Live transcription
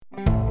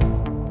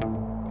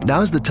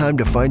Now's the time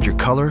to find your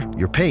color,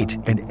 your paint,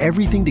 and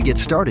everything to get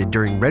started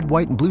during Red,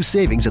 White, and Blue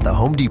savings at the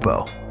Home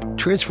Depot.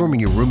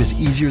 Transforming your room is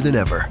easier than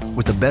ever.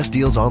 With the best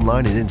deals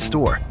online and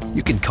in-store,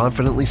 you can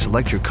confidently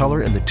select your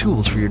color and the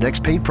tools for your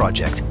next paint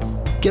project.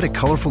 Get a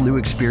colorful new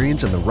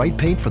experience and the right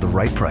paint for the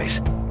right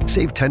price.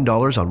 Save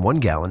 $10 on 1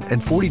 gallon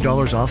and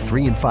 $40 off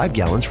 3 and 5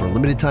 gallons for a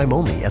limited time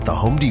only at the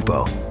Home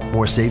Depot.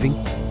 More saving,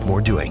 more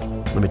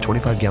doing. Limit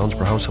 25 gallons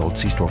per household.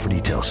 See store for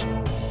details.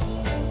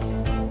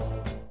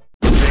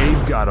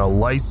 They've got a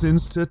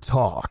license to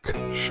talk.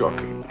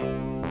 Shocking.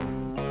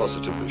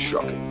 Positively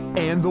shocking.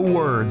 And the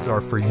words are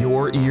for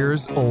your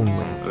ears only.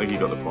 I think you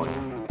got the point.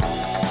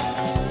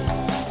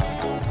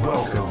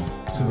 Welcome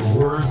to The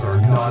Words Are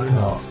Not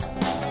Enough.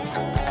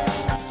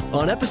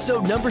 On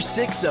episode number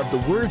 6 of The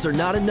Words Are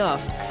Not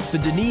Enough, the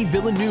Denis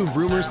Villeneuve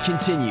rumors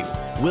continue.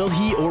 Will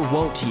he or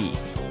won't he?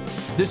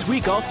 This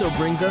week also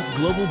brings us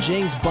Global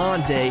James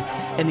Bond Day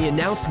and the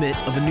announcement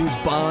of a new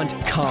Bond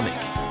comic.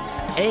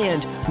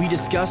 And we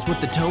discuss what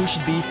the tone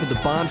should be for the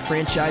Bond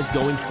franchise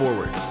going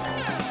forward.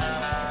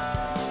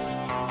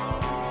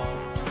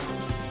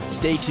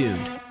 Stay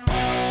tuned.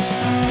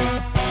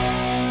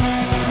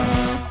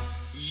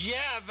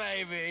 Yeah,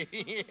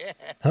 baby!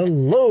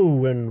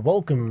 Hello and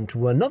welcome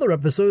to another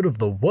episode of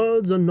The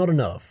Words Are Not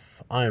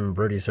Enough. I'm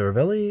Brody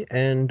Cervelli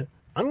and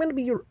I'm going to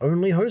be your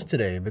only host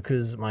today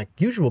because my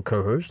usual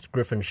co-host,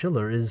 Griffin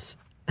Schiller, is,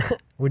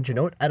 wouldn't you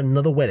know it, at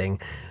another wedding.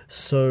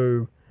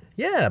 So,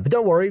 yeah, but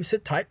don't worry,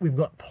 sit tight. We've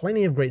got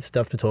plenty of great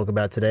stuff to talk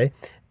about today,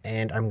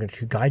 and I'm going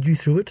to guide you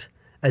through it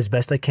as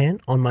best I can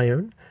on my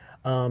own.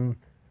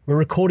 We're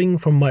recording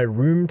from my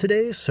room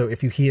today, so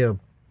if you hear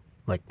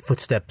like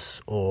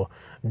footsteps or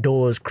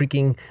doors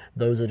creaking,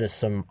 those are just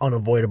some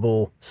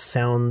unavoidable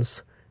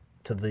sounds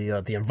to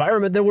the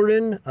environment that we're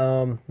in.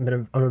 I'm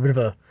on a bit of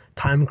a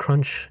time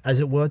crunch, as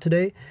it were,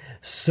 today.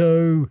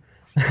 So,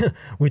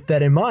 with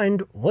that in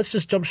mind, let's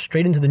just jump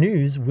straight into the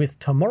news with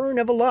Tomorrow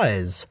Never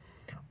Lies.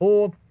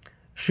 Or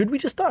should we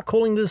just start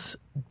calling this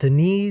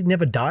Denis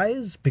Never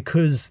Dies?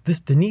 Because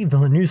this Denis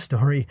Villeneuve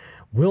story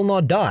will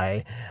not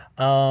die.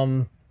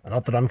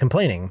 Not that I'm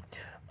complaining.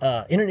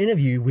 In an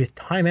interview with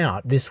Time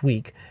Out this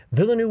week,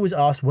 Villeneuve was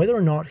asked whether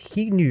or not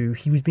he knew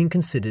he was being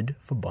considered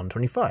for Bond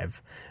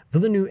 25.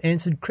 Villeneuve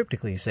answered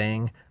cryptically,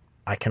 saying,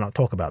 "I cannot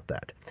talk about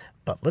that.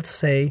 But let's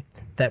say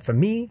that for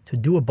me to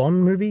do a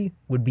Bond movie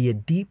would be a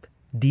deep,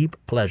 deep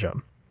pleasure."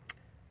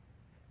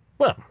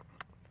 Well,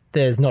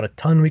 there's not a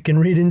ton we can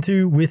read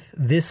into with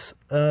this,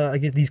 I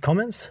guess, these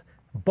comments,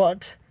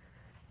 but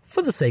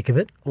for the sake of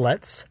it,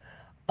 let's.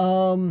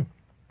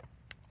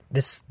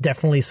 This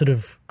definitely sort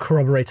of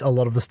corroborates a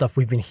lot of the stuff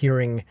we've been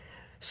hearing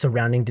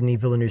surrounding Denis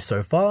Villeneuve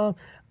so far,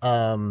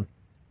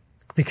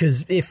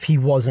 because if he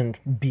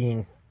wasn't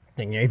being,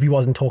 if he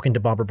wasn't talking to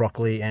Barbara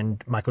Broccoli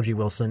and Michael G.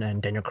 Wilson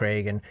and Daniel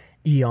Craig and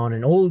Eon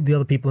and all the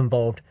other people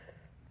involved,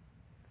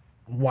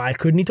 why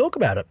couldn't he talk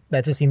about it?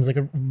 That just seems like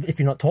if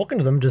you're not talking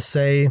to them, just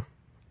say,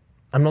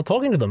 I'm not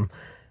talking to them.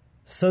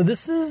 So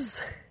this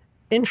is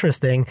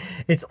interesting.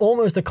 It's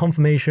almost a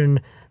confirmation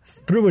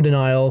through a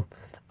denial.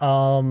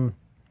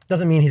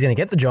 Doesn't mean he's going to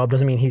get the job.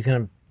 Doesn't mean he's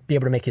going to be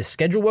able to make his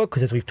schedule work,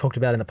 because as we've talked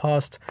about in the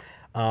past,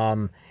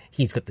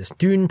 he's got this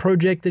Dune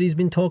project that he's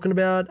been talking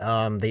about.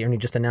 They only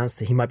just announced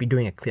that he might be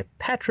doing a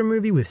Cleopatra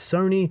movie with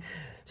Sony.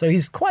 So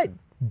he's quite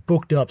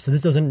booked up. So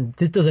this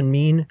doesn't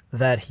mean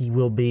that he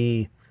will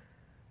be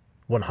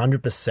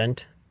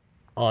 100%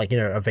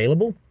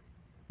 available.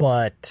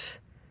 But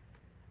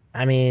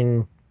I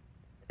mean,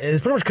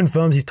 it pretty much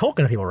confirms he's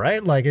talking to people,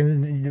 right? Like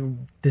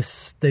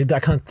I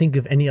can't think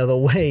of any other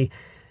way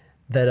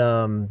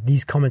that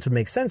these comments would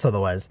make sense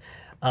otherwise.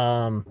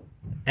 And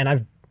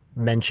I've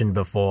mentioned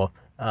before,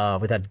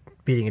 without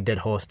beating a dead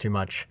horse too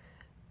much,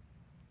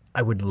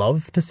 I would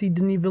love to see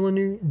Denis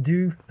Villeneuve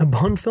do a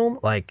Bond film.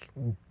 Like,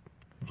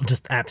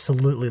 just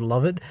absolutely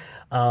love it.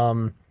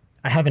 I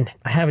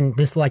haven't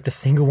disliked a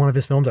single one of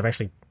his films. I've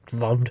actually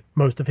loved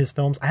most of his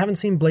films. I haven't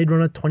seen Blade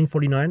Runner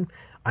 2049.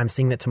 I'm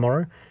seeing that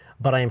tomorrow,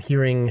 but I am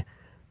hearing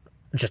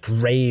just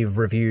rave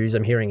reviews.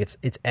 I'm hearing it's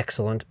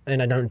excellent,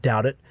 and I don't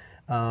doubt it.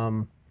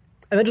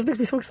 And that just makes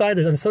me so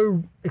excited. I'm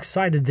so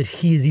excited that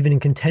he is even in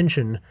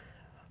contention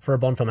for a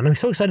Bond film. And I'm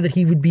so excited that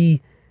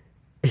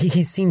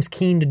he seems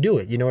keen to do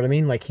it. You know what I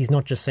mean? Like, he's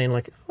not just saying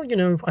like,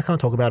 oh, I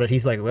can't talk about it.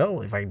 He's like,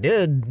 well, if I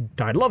did,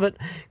 I'd love it.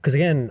 Because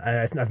again,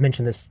 I've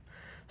mentioned this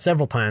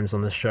several times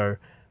on this show.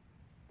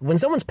 When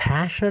someone's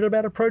passionate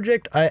about a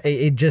project,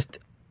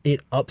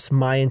 it ups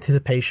my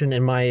anticipation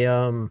and my,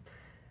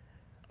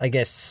 I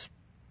guess,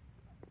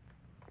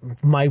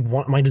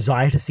 my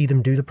desire to see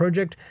them do the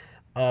project,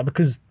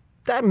 because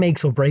that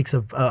makes or breaks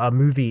a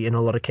movie in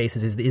a lot of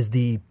cases is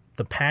the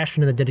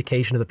passion and the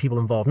dedication of the people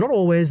involved. Not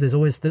always. There's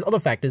other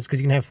factors, because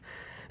you can have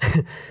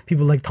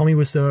people like Tommy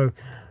Wiseau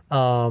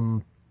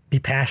be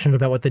passionate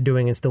about what they're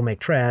doing and still make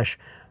trash.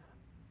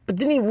 But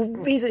then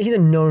he's a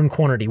known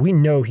quantity. We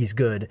know he's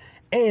good.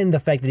 And the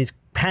fact that he's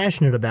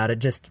passionate about it,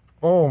 just,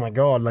 oh my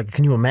God, like,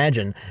 can you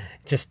imagine?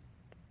 Just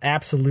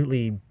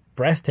absolutely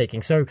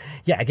breathtaking. So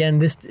yeah, again,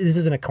 this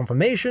isn't a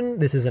confirmation.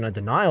 This isn't a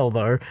denial,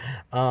 though.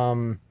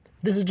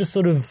 this is just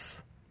sort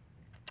of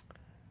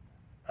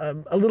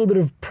a little bit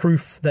of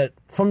proof that,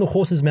 from the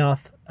horse's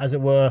mouth, as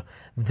it were,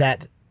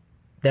 that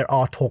there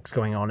are talks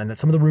going on and that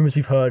some of the rumors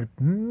we've heard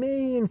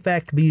may in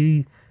fact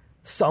be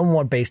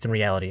somewhat based in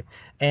reality.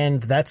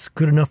 And that's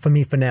good enough for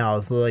me for now.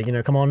 It's like,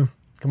 come on,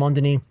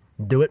 Denis,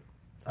 do it.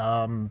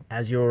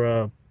 As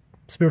your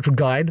spiritual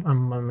guide,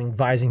 I'm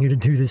advising you to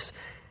do this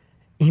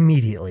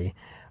immediately.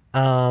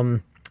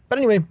 But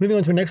anyway, moving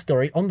on to the next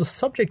story. On the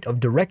subject of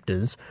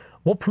directors,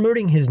 while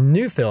promoting his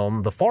new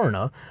film, The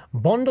Foreigner,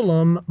 Bond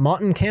alum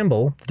Martin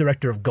Campbell, the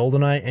director of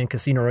GoldenEye and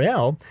Casino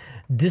Royale,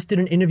 just did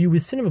an interview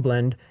with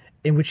CinemaBlend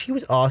in which he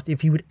was asked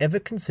if he would ever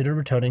consider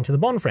returning to the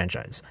Bond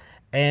franchise.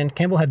 And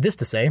Campbell had this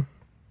to say: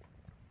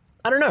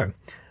 I don't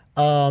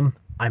know.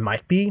 I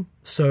might be,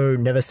 so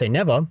never say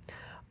never.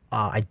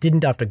 I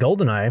didn't after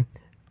GoldenEye.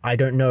 I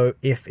don't know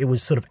if it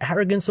was sort of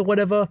arrogance or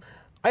whatever.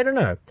 I don't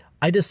know.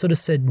 I just sort of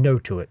said no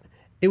to it.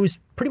 It was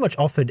pretty much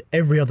offered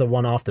every other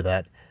one after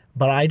that,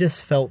 but I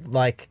just felt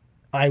like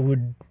I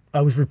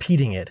was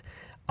repeating it.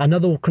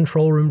 Another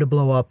control room to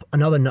blow up,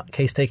 another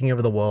nutcase taking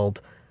over the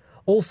world.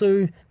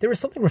 Also, there is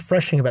something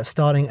refreshing about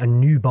starting a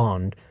new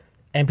Bond,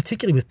 and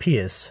particularly with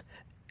Pierce.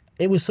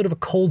 It was sort of a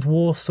Cold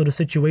War sort of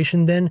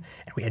situation then,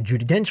 and we had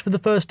Judi Dench for the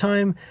first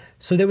time,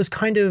 so there was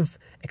kind of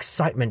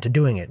excitement to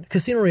doing it.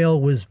 Casino Royale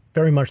was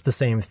very much the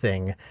same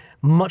thing,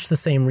 much the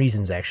same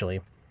reasons actually.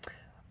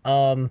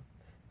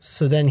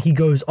 So then he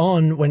goes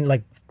on,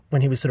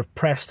 when he was sort of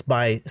pressed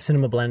by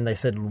CinemaBlend, they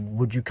said,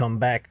 would you come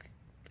back?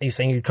 Are you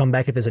saying you'd come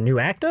back if there's a new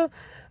actor?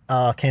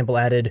 Campbell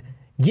added,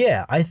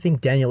 yeah, I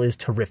think Daniel is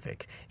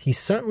terrific. He's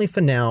certainly,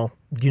 for now,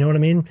 do you know what I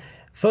mean?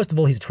 First of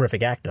all, he's a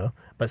terrific actor,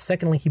 but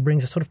secondly, he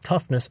brings a sort of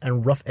toughness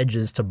and rough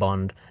edges to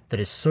Bond that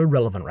is so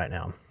relevant right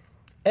now.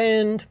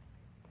 And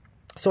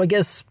so I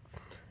guess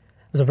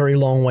there's a very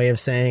long way of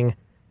saying,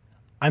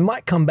 I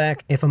might come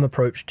back if I'm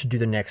approached to do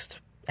the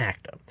next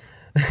actor.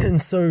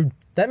 And so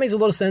that makes a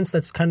lot of sense.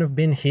 That's kind of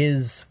been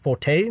his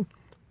forte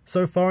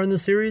so far in the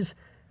series.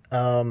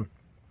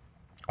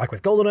 Like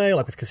with GoldenEye,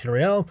 like with Casino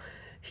Royale,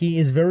 he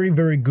is very,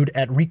 very good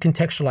at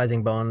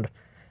recontextualizing Bond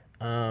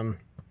in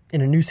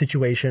a new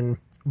situation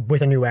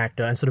with a new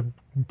actor and sort of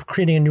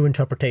creating a new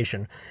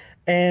interpretation.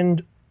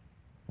 And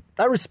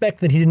I respect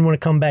that he didn't want to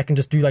come back and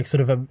just do like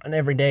sort of an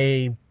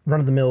everyday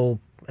run-of-the-mill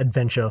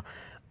adventure.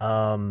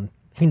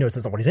 He knows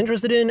that's not what he's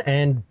interested in,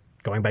 and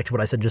going back to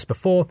what I said just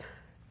before,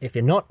 if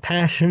you're not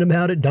passionate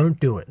about it, don't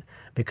do it,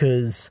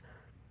 because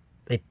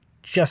it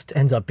just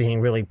ends up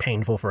being really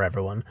painful for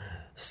everyone.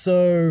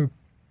 So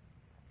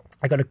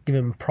I got to give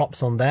him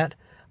props on that.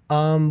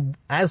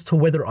 As to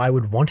whether I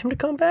would want him to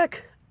come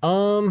back,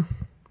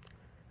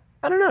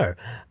 I don't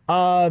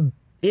know.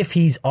 If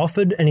he's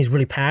offered and he's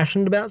really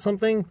passionate about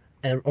something,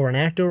 or an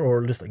actor,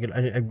 or just like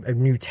a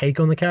new take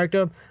on the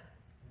character,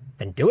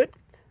 then do it.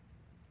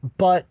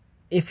 But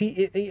if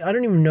I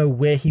don't even know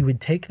where he would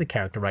take the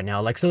character right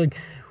now.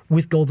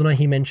 With GoldenEye,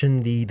 he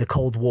mentioned the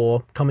Cold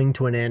War coming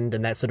to an end,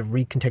 and that sort of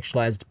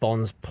recontextualized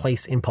Bond's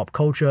place in pop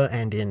culture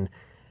and in,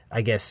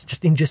 I guess,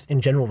 just in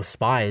general with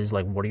spies.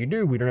 Like, what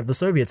do? We don't have the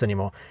Soviets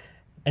anymore.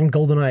 And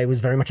GoldenEye was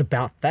very much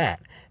about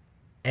that.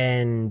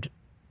 And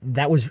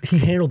he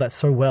handled that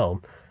so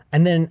well.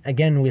 And then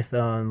again with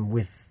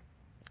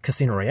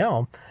Casino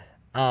Royale,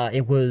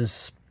 it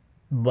was,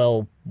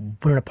 well,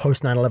 we're in a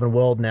post 9/11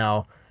 world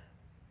now.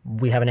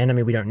 We have an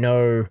enemy we don't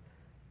know.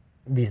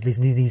 These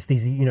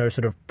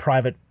sort of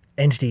private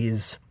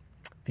entities,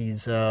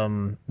 these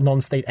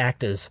non-state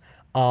actors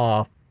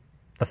are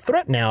the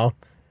threat now.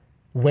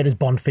 Where does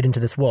Bond fit into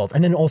this world?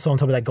 And then also on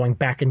top of that, going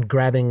back and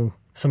grabbing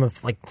some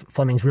of like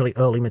Fleming's really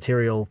early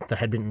material that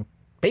had been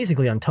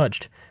basically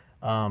untouched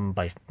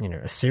by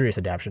a serious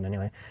adaptation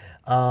anyway.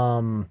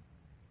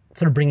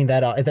 Sort of bringing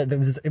that up.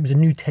 It was a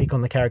new take on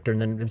the character, and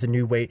then it was a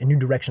new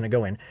direction to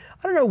go in.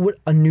 I don't know what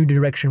a new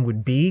direction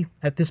would be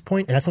at this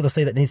point, and that's not to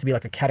say that it needs to be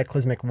like a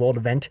cataclysmic world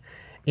event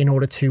in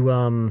order to,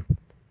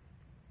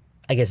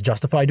 I guess,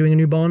 justify doing a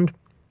new Bond.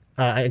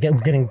 Again,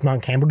 getting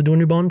Martin Campbell to do a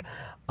new Bond.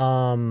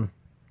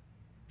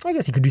 I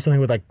guess you could do something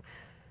with like,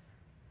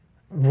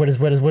 where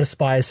does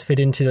spies fit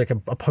into like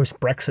a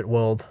post-Brexit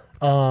world?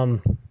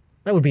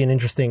 That would be an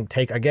interesting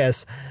take, I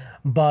guess.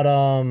 But,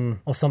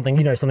 or something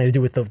to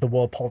do with the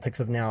world politics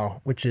of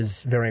now, which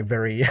is very,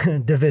 very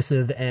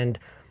divisive, and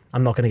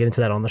I'm not going to get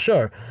into that on the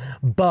show.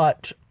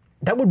 But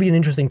that would be an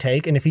interesting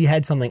take, and if he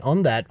had something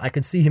on that, I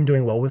could see him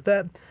doing well with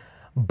that.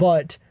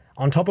 But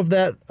on top of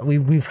that,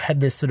 we've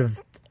had this sort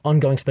of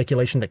ongoing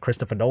speculation that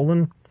Christopher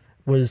Nolan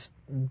was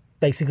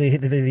basically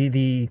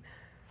the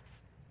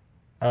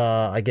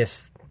I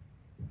guess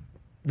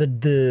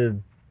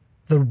the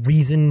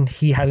reason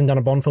he hasn't done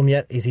a Bond film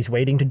yet is he's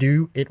waiting to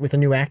do it with a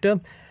new actor.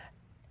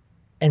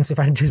 And so if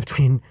I had to choose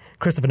between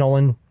Christopher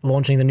Nolan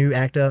launching the new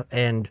actor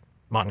and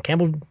Martin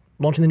Campbell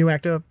launching the new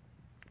actor,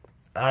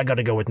 I got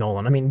to go with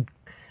Nolan. I mean,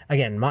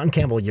 again, Martin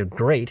Campbell, you're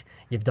great.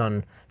 You've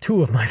done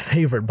 2 of my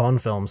favorite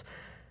Bond films.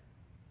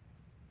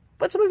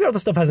 But some of your other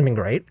stuff hasn't been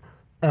great.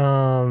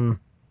 Not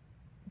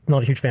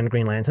a huge fan of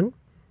Green Lantern.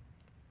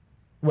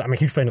 Well, I'm a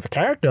huge fan of the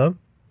character,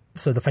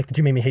 so the fact that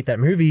you made me hate that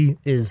movie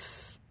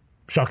is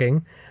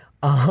shocking.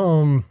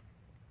 And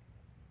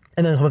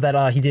then on top of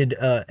that, he did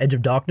Edge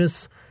of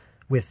Darkness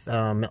with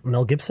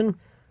Mel Gibson.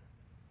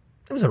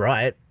 It was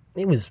alright.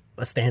 It was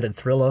a standard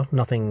thriller,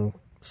 nothing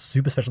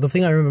super special. The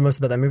thing I remember most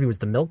about that movie was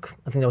the milk.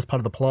 I think that was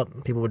part of the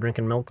plot. People were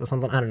drinking milk or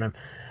something. I don't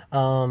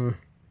know.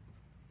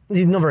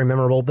 He's not very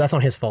memorable, but that's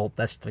not his fault.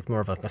 That's like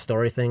more of like a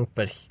story thing.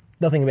 But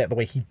nothing about the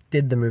way he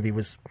did the movie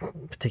was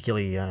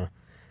particularly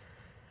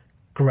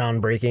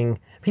groundbreaking.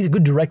 He's a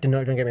good director,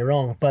 don't get me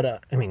wrong.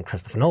 But I mean,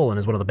 Christopher Nolan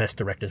is one of the best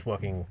directors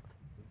working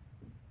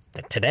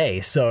today.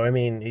 So I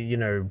mean, you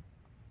know,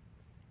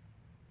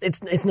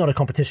 it's not a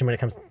competition when it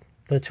comes to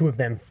the two of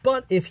them.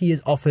 But if he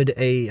is offered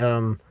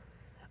a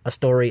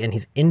story and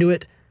he's into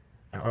it,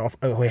 or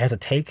he has a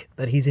take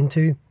that he's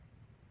into,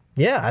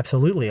 yeah,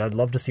 absolutely. I'd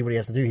love to see what he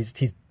has to do.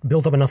 He's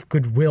built up enough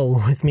goodwill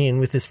with me and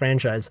with this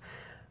franchise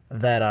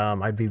that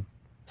I'd be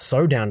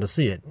so down to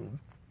see it.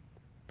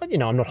 But, you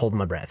know, I'm not holding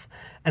my breath.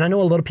 And I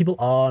know a lot of people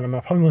are, and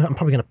I'm probably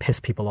going to piss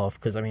people off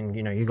because, I mean,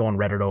 you know, you go on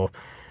Reddit or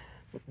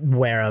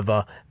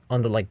wherever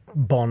under, like,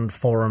 Bond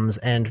forums,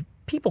 and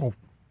people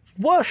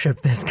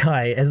worship this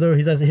guy as though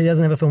he doesn't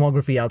have a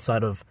filmography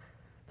outside of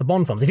the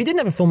Bond films. If he didn't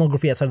have a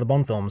filmography outside of the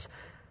Bond films,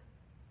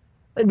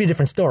 it'd be a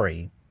different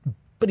story.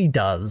 But he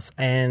does,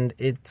 and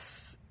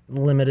it's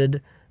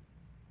limited.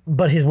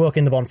 But his work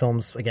in the Bond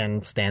films,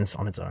 again, stands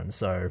on its own.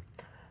 So,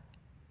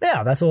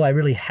 yeah, that's all I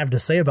really have to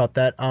say about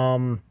that.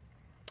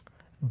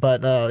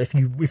 But if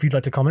you'd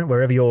like to comment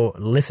wherever you're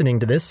listening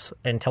to this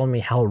and telling me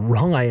how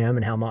wrong I am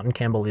and how Martin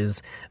Campbell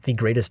is the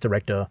greatest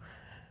director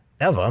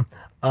ever,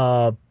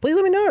 please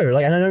let me know.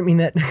 Like, and I don't mean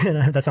that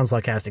that sounds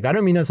sarcastic. I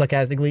don't mean that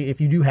sarcastically. If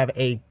you do have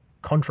a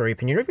contrary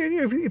opinion, or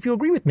if you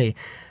agree with me,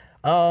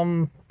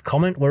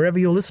 comment wherever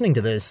you're listening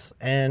to this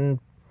and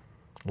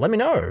let me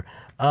know.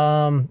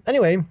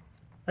 Anyway,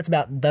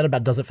 that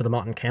about does it for the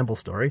Martin Campbell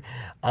story.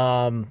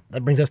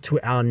 That brings us to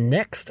our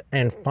next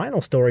and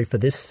final story for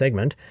this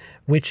segment,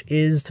 which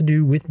is to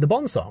do with the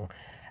Bond song.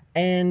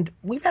 And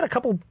we've had a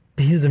couple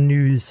pieces of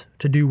news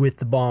to do with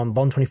the Bond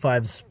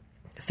 25's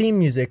theme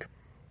music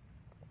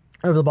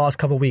over the past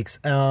couple of weeks.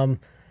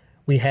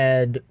 We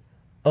had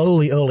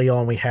early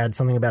on, we had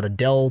something about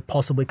Adele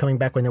possibly coming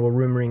back when they were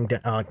rumoring,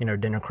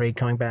 Daniel Craig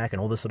coming back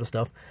and all this sort of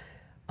stuff.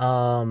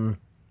 And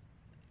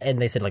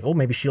they said, like, oh,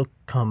 maybe she'll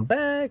come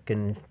back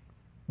and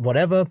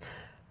whatever.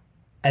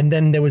 And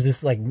then there was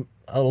this, like,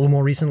 a little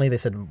more recently, they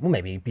said, well,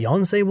 maybe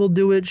Beyonce will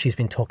do it. She's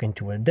been talking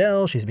to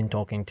Adele. She's been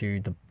talking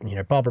to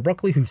Barbara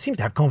Broccoli, who seems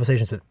to have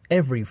conversations with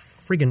every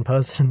friggin'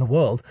 person in the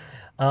world.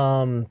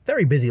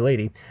 Very busy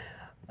lady.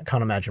 I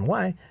can't imagine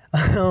why.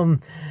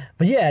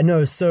 But yeah,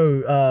 no,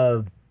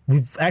 so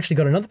we've actually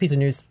got another piece of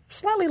news,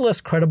 slightly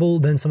less credible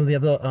than some of the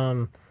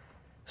other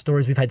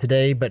stories we've had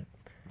today, but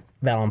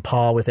about on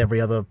par with every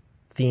other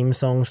theme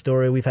song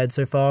story we've had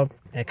so far.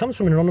 It comes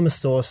from an anonymous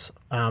source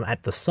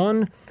at The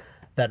Sun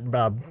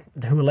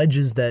who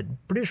alleges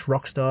that British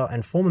rock star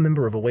and former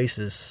member of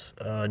Oasis,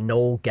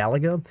 Noel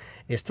Gallagher,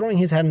 is throwing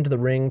his hat into the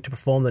ring to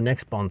perform the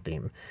next Bond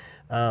theme.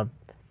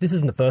 This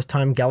isn't the first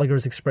time Gallagher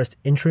has expressed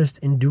interest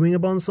in doing a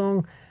Bond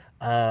song,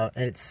 and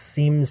it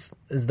seems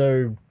as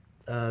though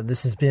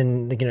this has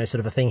been, sort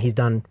of a thing he's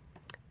done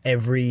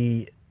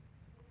every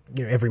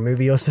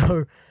movie or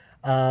so.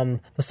 The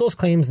source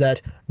claims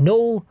that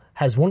Noel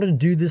has wanted to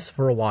do this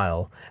for a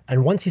while,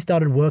 and once he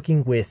started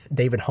working with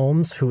David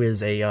Holmes, who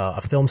is a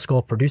film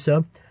score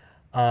producer,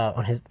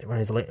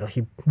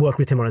 he worked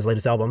with him on his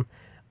latest album.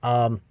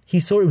 He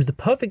saw it was the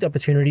perfect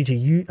opportunity to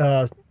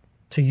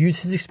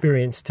use his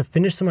experience to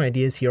finish some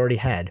ideas he already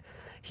had.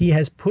 He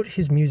has put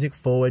his music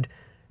forward,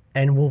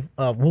 and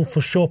will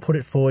for sure put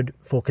it forward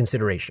for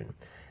consideration.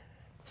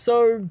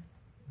 So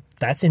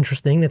that's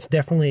interesting. That's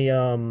definitely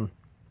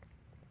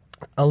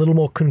a little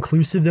more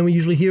conclusive than we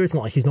usually hear. It's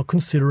not like he's not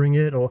considering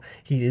it, or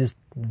he is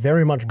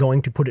very much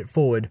going to put it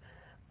forward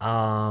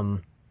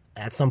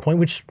at some point,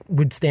 which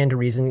would stand to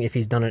reason if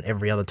he's done it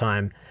every other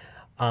time,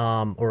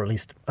 or at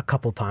least a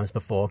couple times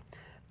before.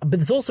 But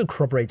this also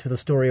corroborates with a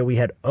story we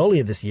had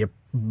earlier this year,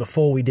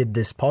 before we did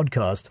this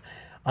podcast,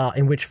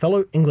 in which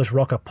fellow English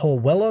rocker Paul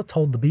Weller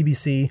told the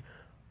BBC,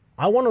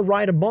 "I want to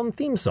write a Bond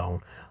theme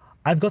song.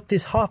 I've got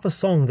this half a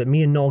song that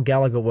me and Noel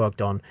Gallagher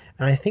worked on,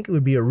 and I think it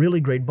would be a really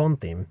great Bond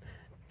theme.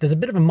 There's a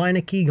bit of a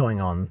minor key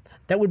going on.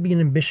 That would be an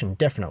ambition,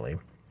 definitely."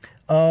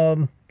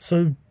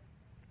 So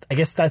I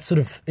guess that's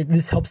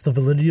this helps the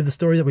validity of the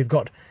story that we've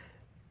got,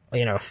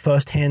 a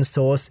first-hand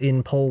source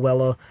in Paul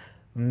Weller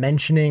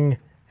mentioning,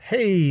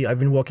 hey, I've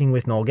been working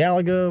with Noel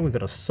Gallagher, we've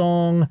got a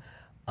song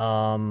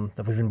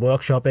that we've been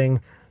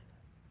workshopping.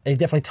 It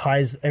definitely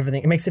ties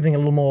everything. It makes everything a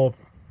little more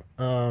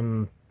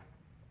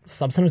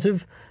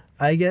substantive,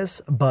 I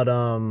guess. But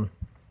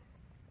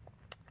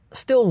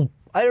still,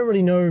 I don't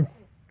really know.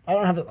 I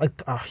don't have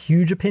a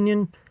huge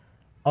opinion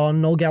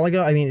on Noel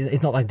Gallagher. I mean,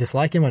 it's not like I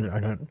dislike him. I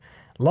don't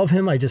love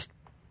him.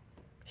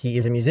 He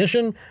is a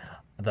musician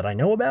that I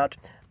know about.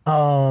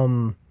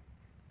 But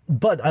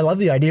I love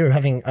the idea of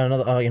having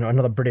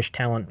another British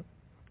talent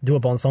do a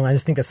Bond song. I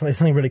just think there's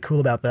something really cool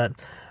about that.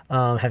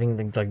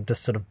 Having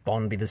just sort of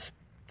Bond be this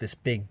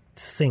big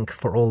sink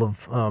for all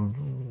of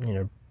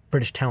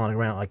British talent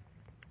around, like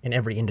in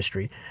every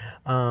industry.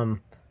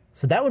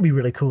 So that would be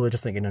really cool,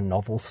 just like in a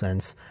novel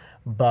sense.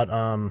 But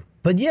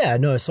yeah,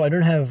 no. So I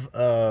don't have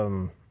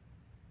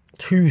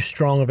too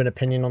strong of an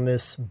opinion on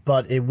this.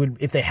 But it would,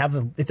 if they have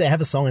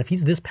a song, and if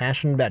he's this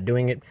passionate about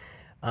doing it,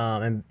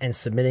 and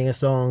submitting a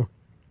song,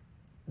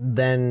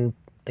 then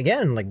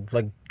again,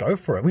 like go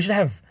for it. We should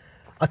have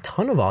a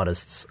ton of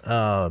artists,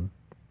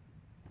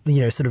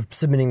 sort of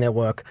submitting their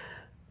work,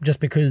 just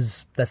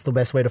because that's the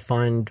best way to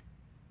find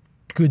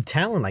good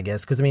talent, I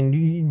guess. Because I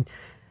mean,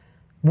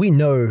 we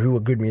know who are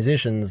good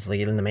musicians, like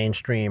in the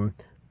mainstream,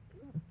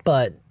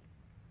 but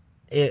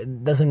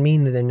it doesn't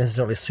mean that they're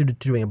necessarily suited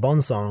to doing a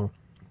Bond song.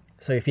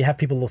 So if you have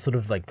people sort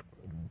of like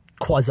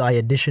quasi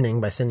auditioning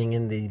by sending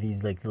in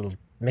these like little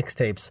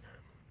mixtapes,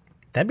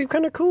 that'd be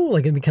kind of cool.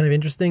 Like it'd be kind of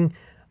interesting.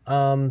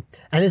 And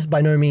this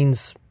by no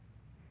means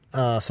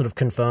sort of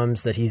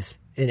confirms that he's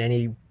in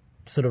any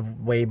sort of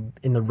way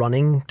in the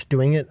running to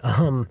doing it.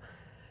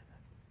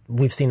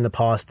 We've seen in the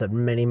past that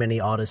many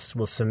artists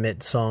will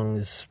submit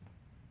songs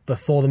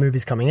before the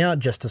movie's coming out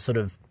just to sort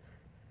of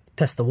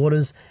test the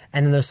waters,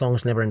 and then those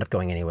songs never end up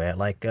going anywhere.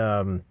 Like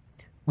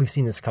we've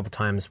seen this a couple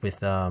times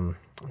with I'm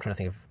trying to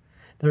think of,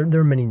 there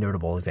are many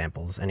notable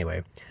examples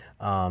anyway,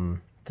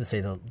 to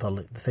say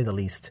the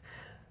least.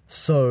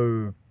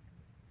 So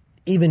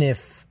even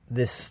if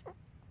this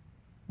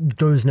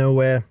goes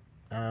nowhere,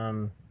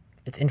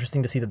 it's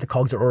interesting to see that the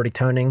cogs are already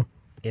turning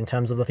in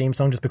terms of the theme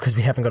song, just because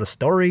we haven't got a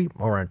story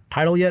or a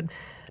title yet.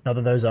 Not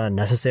that those are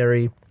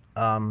necessary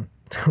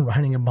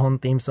writing a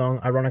Bond theme song,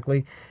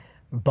 ironically.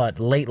 But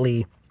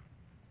lately,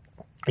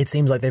 it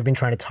seems like they've been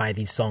trying to tie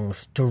these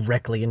songs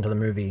directly into the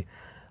movie.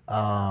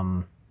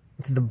 The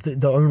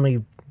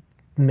only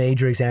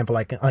major example,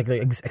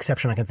 the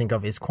exception I can think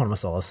of is Quantum of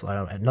Solace.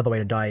 Another Way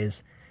to Die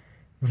is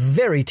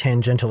very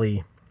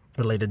tangentially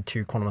related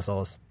to Quantum of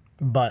Solace.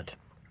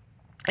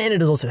 And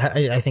it is also,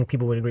 I think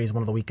people would agree, is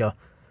one of the weaker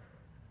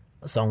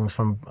songs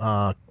from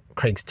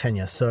Craig's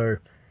tenure. So,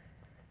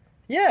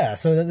 yeah,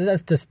 so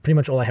that's just pretty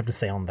much all I have to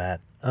say on that.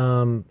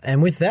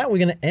 And with that,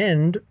 we're going to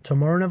end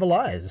Tomorrow Never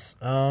Lies.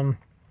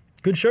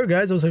 Good show,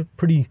 guys. It was a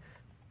pretty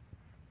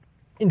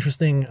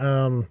interesting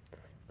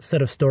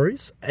set of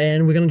stories.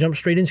 And we're going to jump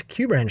straight into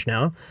Q Branch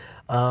now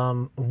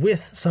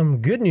with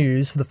some good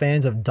news for the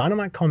fans of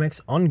Dynamite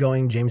Comics'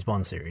 ongoing James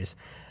Bond series.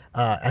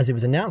 As it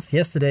was announced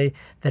yesterday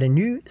that a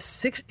new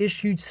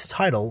 6-issue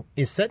title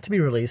is set to be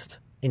released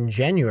in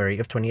January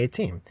of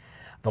 2018.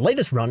 The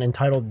latest run,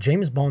 entitled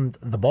James Bond: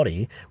 The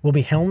Body, will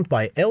be helmed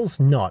by Els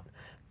Knott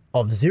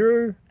of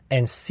Zero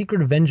and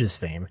Secret Avengers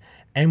fame,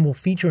 and will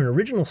feature an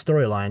original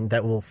storyline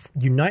that will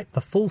unite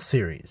the full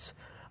series.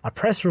 A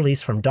press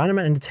release from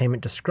Dynamite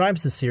Entertainment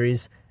describes the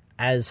series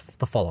as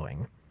the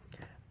following.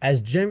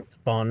 As James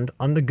Bond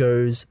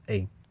undergoes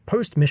a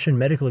post-mission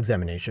medical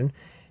examination,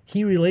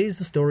 he relays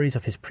the stories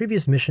of his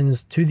previous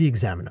missions to the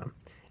examiner.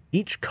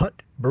 Each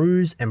cut,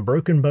 bruise, and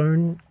broken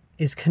bone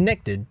is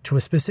connected to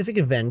a specific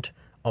event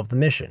of the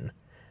mission.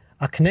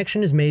 A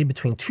connection is made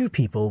between two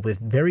people with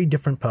very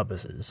different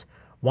purposes,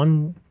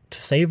 one to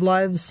save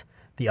lives,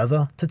 the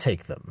other to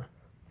take them.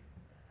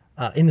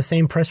 In the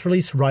same press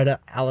release, writer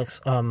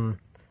Alex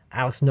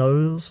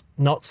Knotts,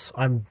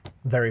 I'm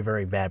very,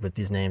 very bad with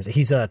these names.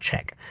 He's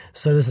Czech,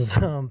 so this is,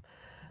 you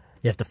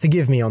have to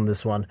forgive me on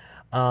this one.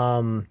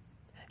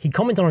 He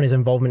commented on his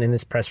involvement in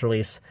this press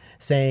release,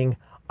 saying,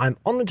 "I'm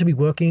honored to be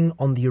working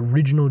on the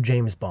original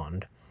James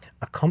Bond,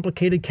 a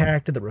complicated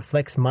character that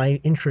reflects my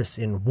interests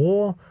in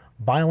war,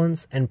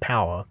 violence, and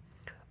power.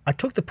 I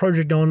took the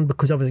project on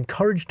because I was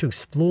encouraged to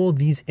explore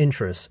these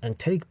interests and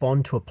take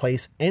Bond to a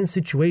place and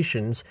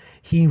situations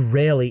he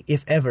rarely,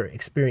 if ever,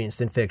 experienced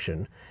in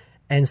fiction,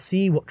 and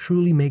see what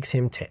truly makes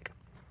him tick."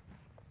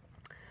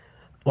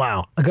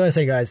 Wow, I gotta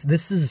say, guys,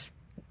 this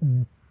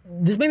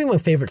may be my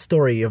favorite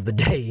story of the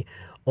day,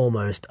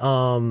 almost,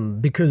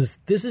 because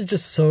this is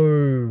just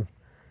so,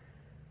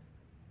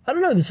 I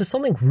don't know, there's just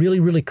something really,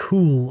 really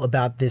cool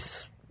about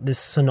this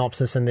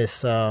synopsis and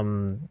this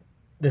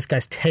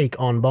guy's take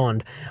on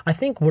Bond. I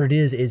think what it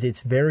is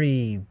it's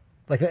very,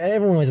 like,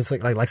 everyone always just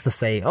likes to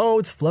say, oh,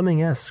 it's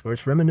Fleming-esque, or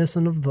it's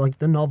reminiscent of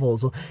the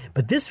novels,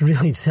 but this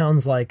really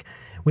sounds like,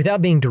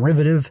 without being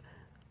derivative,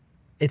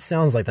 it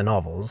sounds like the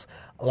novels.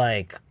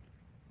 Like,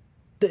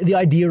 the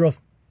idea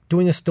of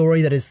doing a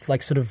story that is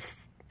sort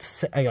of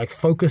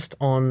focused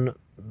on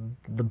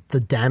the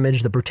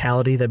damage, the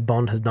brutality that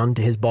Bond has done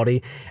to his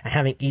body, and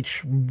having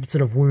each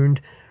sort of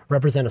wound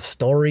represent a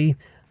story,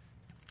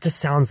 just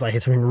sounds like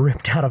it's been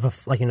ripped out of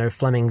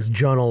Fleming's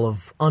journal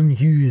of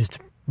unused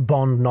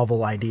Bond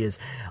novel ideas.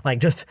 Like,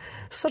 just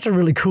such a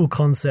really cool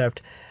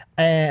concept,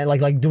 and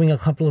like doing a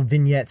couple of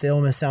vignettes. It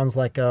almost sounds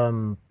like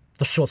the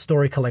short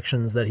story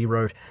collections that he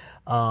wrote,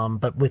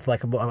 but with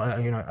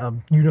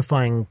a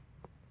unifying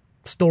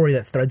story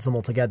that threads them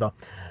all together.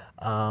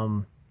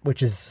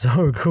 Which is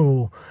so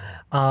cool.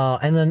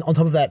 And then on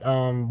top of that,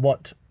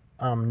 what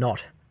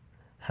Knott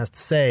has to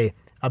say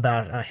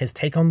about his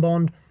take on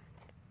Bond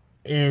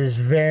is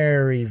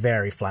very,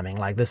 very Fleming.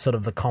 Like, this sort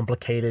of the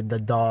complicated, the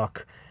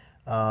dark,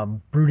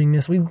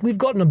 broodingness. We've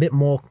gotten a bit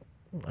more,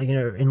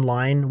 in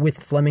line with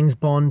Fleming's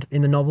Bond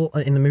in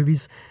the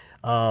movies,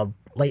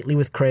 lately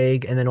with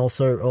Craig, and then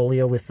also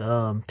earlier with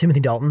Timothy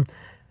Dalton.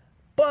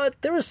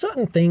 But there are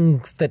certain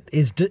things that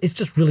it's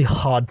just really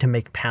hard to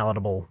make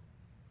palatable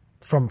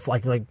from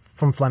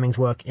from Fleming's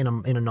work in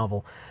a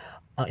novel,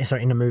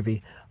 in a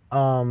movie,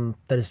 that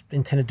is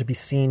intended to be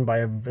seen by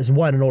as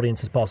wide an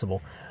audience as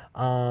possible.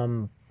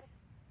 A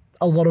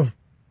lot of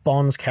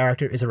Bond's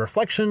character is a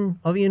reflection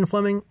of Ian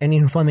Fleming, and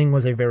Ian Fleming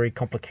was a very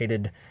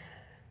complicated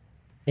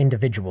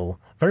individual,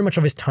 very much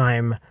of his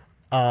time,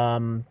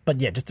 but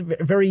yeah, just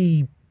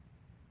very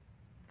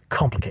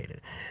complicated.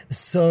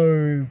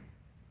 So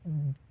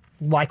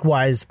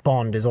likewise,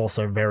 Bond is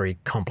also very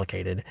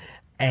complicated,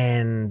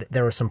 and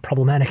there are some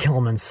problematic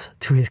elements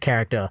to his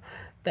character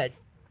that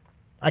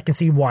I can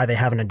see why they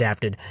haven't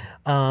adapted.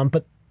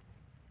 But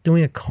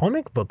doing a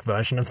comic book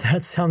version of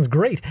that sounds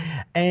great,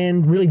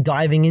 and really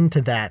diving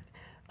into that,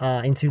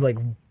 into like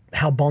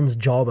how Bond's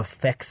job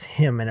affects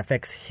him and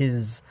affects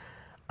his,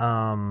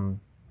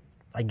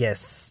 I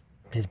guess,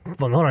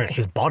 not only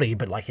his body,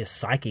 but like his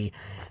psyche,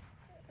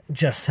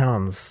 just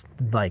sounds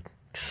like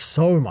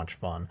so much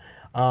fun.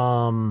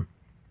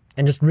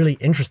 And just really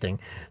interesting.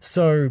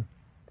 So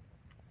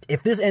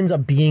if this ends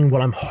up being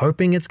what I'm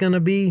hoping it's going to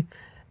be,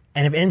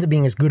 and if it ends up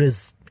being as good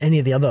as any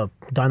of the other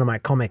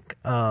Dynamite comic,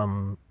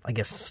 I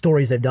guess,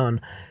 stories they've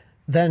done,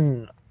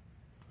 then,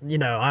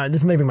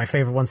 this may be my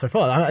favorite one so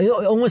far. It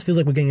almost feels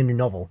like we're getting a new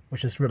novel,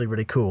 which is really,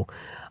 really cool.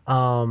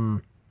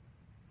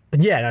 But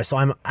yeah, no, so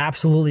I'm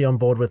absolutely on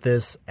board with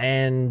this,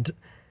 and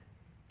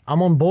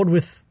I'm on board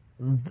with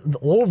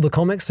all of the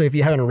comics. So if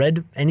you haven't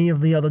read any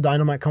of the other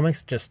Dynamite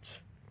comics,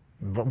 just,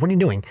 what are you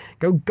doing?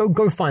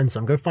 Go find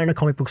some. Go find a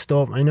comic book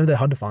store. I know they're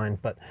hard to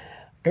find, but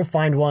go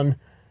find one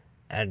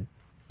and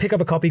pick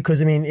up a copy,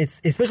 because,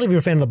 it's, especially if you're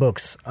a fan of the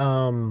books,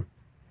 and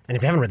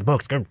if you haven't read the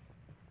books,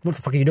 what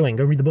the fuck are you doing?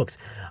 Go read the books.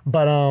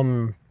 But,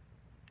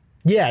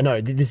 yeah,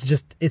 no, it's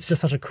just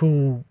such a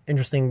cool,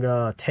 interesting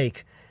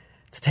take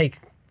to take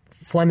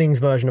Fleming's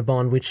version of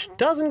Bond, which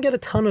doesn't get a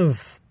ton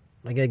of,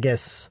 I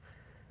guess,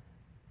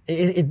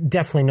 it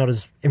definitely not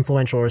as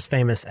influential or as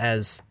famous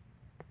as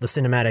the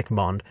cinematic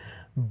Bond,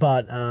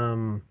 but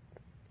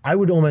I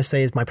would almost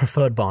say is my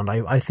preferred Bond.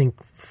 I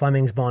think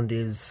Fleming's Bond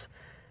is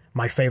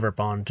my favorite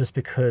Bond, just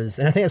because,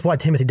 and I think that's why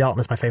Timothy Dalton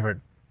is my favorite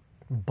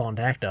Bond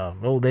actor.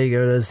 Oh, there you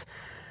go.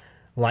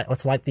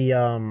 Let's light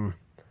the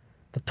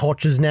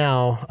torches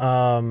now.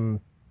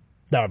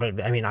 No,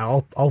 but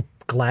I'll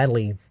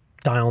gladly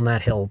die on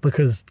that hill,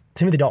 because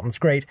Timothy Dalton's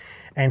great,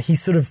 and he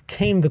sort of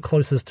came the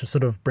closest to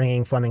sort of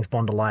bringing Fleming's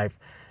Bond to life.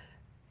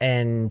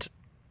 And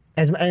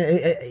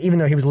even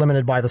though he was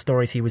limited by the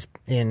stories he was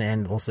in,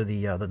 and also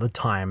the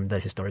time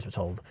that his stories were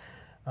told,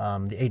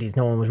 the 80s,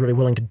 no one was really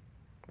willing to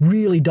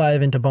really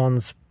dive into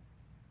Bond's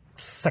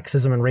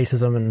sexism and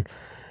racism and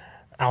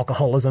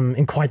alcoholism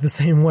in quite the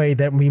same way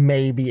that we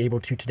may be able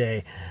to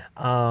today,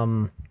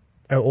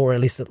 or at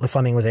least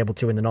Fleming was able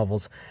to in the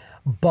novels.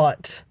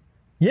 But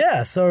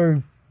yeah,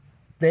 so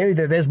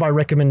there's my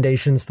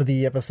recommendations for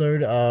the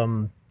episode.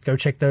 Go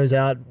check those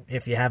out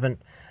if you haven't.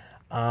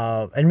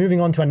 And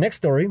moving on to our next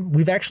story,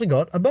 we've actually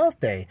got a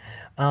birthday,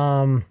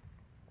 because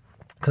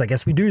I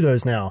guess we do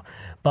those now.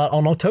 But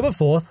on October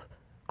 4th,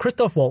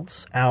 Christoph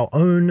Waltz, our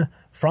own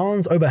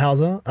Franz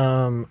Oberhauser,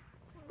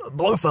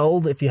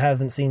 Blofeld, if you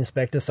haven't seen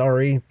Spectre,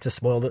 sorry, just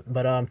spoiled it,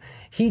 but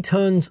he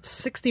turns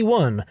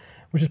 61,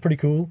 which is pretty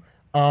cool.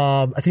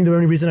 I think the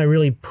only reason I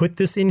really put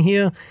this in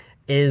here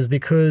is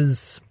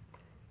because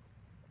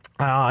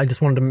I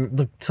just wanted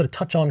to sort of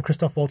touch on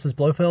Christoph Waltz's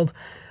Blofeld.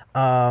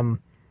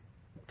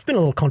 It's been a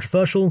little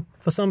controversial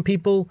for some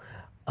people.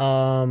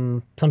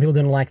 Some people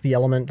didn't like the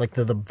element, like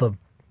the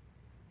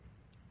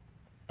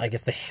I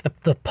guess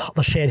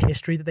the shared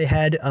history that they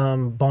had,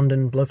 Bond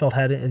and Blofeld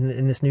had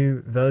in this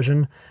new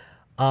version.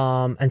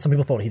 And some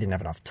people thought he didn't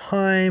have enough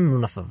time,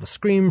 enough of a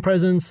screen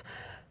presence.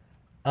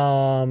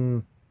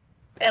 And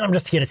I'm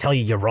just here to tell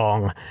you you're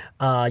wrong.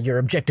 You're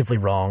objectively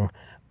wrong.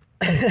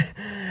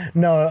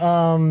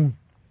 No,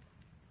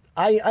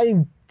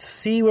 I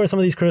see where some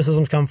of these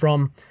criticisms come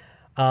from.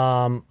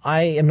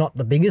 I am not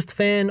the biggest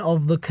fan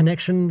of the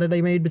connection that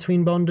they made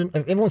between Bond and...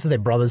 Everyone says they're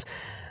brothers.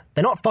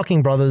 They're not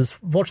fucking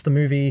brothers. Watch the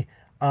movie.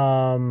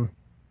 Blofeld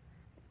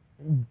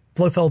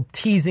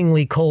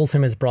teasingly calls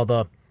him his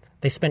brother.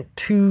 They spent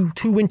two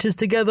winters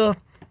together.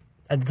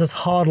 And there's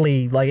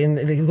hardly,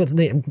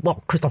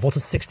 Christoph Waltz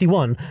is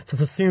 61, so let's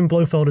assume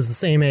Blofeld is the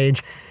same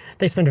age.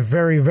 They spent a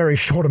very, very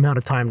short amount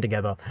of time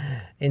together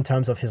in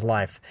terms of his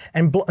life.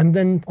 And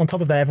then on top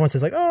of that, everyone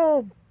says,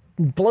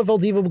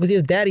 Blofeld's evil because he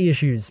has daddy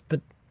issues.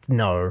 But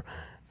no,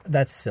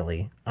 that's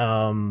silly.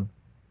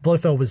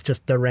 Blofeld was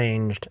just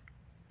deranged,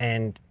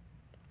 and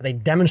they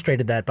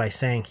demonstrated that by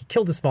saying he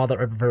killed his father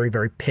over very,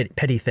 very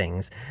petty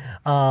things.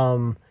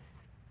 Anyway,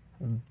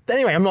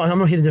 I'm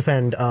not here to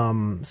defend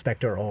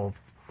Spectre or...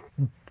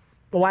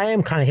 Well, I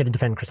am kind of here to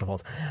defend Christoph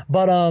Waltz.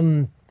 But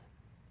all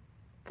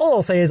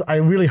I'll say is I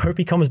really hope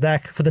he comes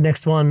back for the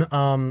next one.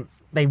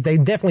 They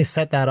definitely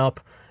set that up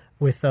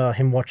with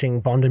him watching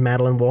Bond and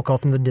Madeline walk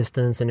off in the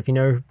distance. And if you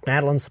know,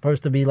 Madeline's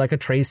supposed to be like a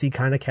Tracy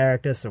kind of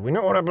character, so we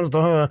know what happens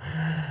to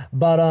her.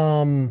 But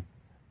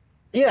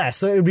yeah,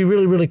 so it would be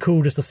really, really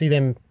cool just to see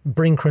them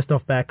bring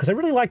Christoph back, because I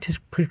really liked his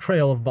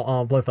portrayal of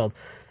Blofeld.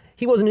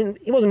 He wasn't in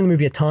the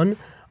movie a ton,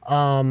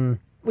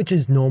 which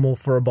is normal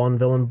for a Bond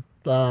villain,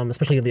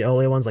 especially the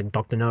earlier ones like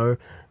Dr. No.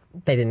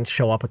 They didn't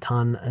show up a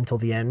ton until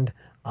the end.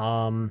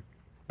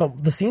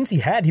 But the scenes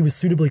he was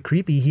suitably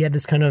creepy. He had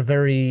this kind of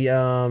very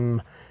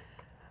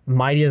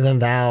mightier than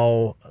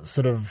thou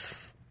sort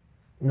of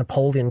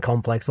Napoleon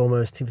complex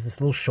almost. He was this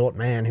little short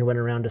man who went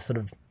around just sort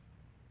of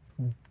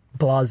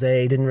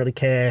blasé, didn't really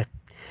care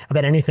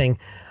about anything.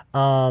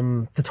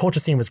 The torture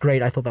scene was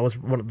great. I thought that was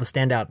one of the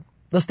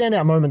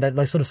standout moment that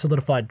like sort of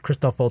solidified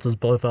Christoph Waltz's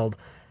Blofeld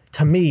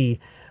to me.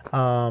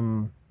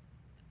 And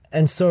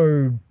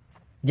so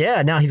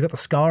yeah, now he's got the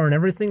scar and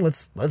everything.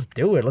 Let's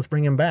do it. Let's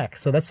bring him back.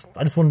 So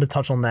I just wanted to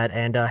touch on that.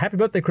 And happy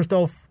birthday,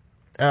 Christoph.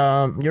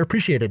 You're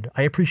appreciated.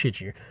 I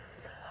appreciate you.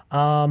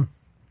 Now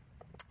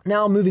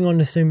moving on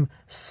to some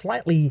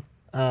slightly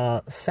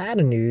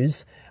sadder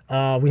news.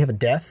 We have a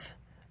death.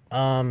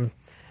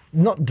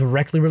 Not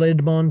directly related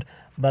to Bond,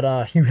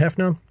 but Hugh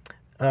Hefner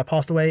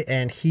passed away,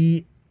 and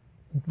he,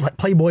 like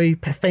Playboy,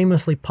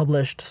 famously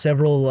published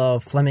several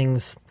of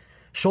Fleming's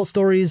short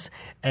stories,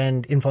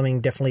 and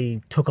Fleming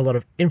definitely took a lot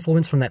of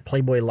influence from that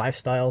Playboy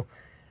lifestyle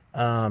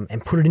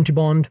and put it into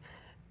Bond,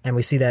 and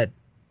we see that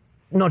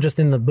not just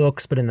in the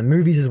books but in the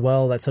movies as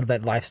well. That sort of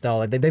that lifestyle,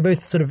 like they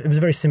both sort of, it was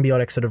a very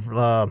symbiotic sort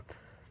of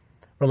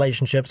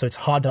relationship. So it's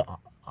hard to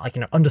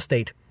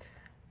understate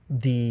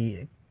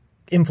the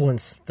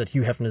influence that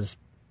Hugh Hefner's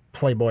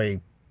Playboy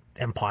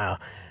empire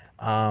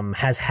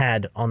has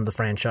had on the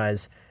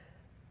franchise.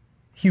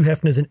 Hugh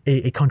Hefner's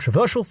a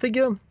controversial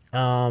figure.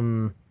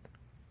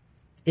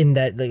 In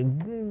that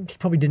he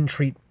probably didn't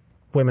treat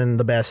women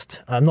the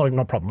best.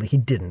 Not probably, he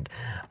didn't.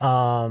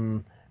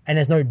 And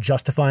there's no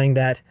justifying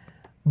that.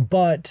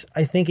 But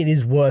I think it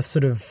is worth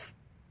sort of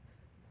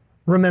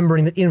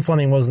remembering that Ian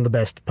Fleming wasn't the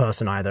best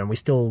person either, and we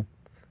still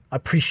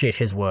appreciate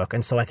his work.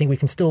 And so I think we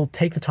can still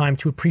take the time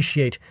to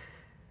appreciate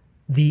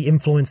the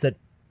influence that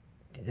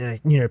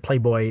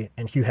Playboy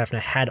and Hugh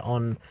Hefner had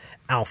on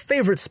our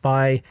favorite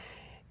spy,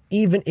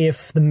 even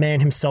if the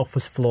man himself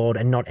was flawed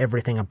and not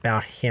everything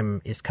about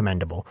him is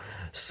commendable.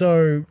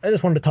 So I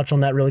just wanted to touch on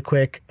that really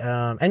quick,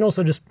 and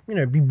also just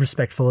be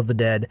respectful of the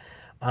dead.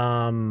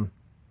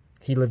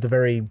 He lived a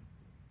very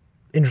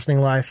interesting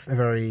life, a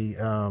very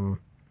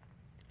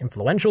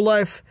influential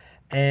life,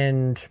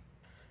 and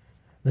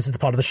this is the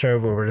part of the show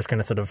where we're just going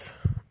to sort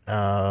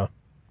of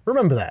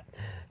remember that.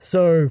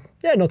 So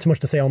yeah, not too much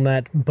to say on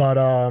that,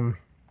 but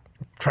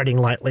treading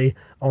lightly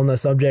on the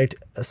subject,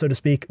 so to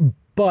speak.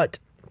 But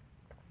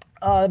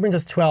that brings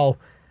us to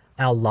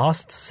our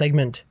last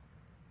segment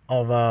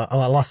of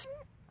our last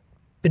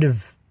bit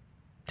of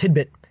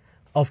tidbit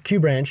of Q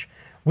Branch,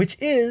 which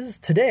is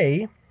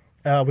today,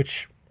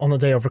 which on the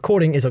day of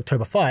recording is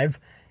October 5,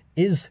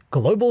 is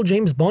Global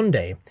James Bond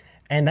Day.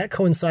 And that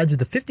coincides with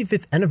the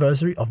 55th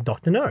anniversary of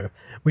Dr. No,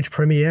 which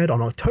premiered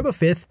on October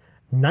 5th,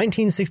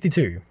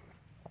 1962.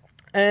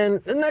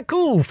 And isn't that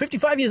cool?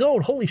 55 years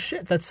old. Holy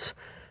shit, that's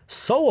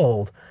so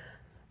old.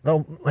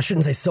 Well, I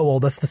shouldn't say so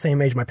old. That's the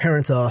same age my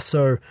parents are,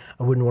 so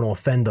I wouldn't want to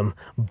offend them.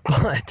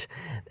 But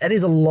that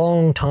is a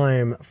long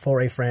time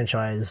for a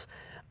franchise.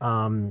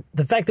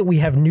 The fact that we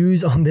have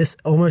news on this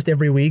almost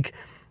every week,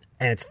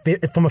 and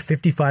it's from a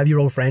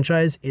 55-year-old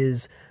franchise,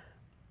 is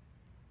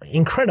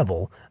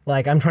incredible.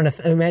 Like, I'm trying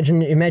to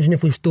imagine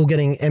if we're still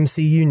getting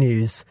MCU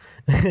news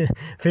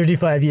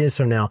 55 years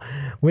from now,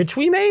 which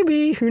we may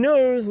be. Who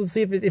knows? Let's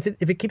see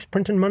if it keeps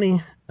printing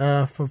money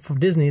for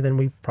Disney, then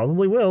we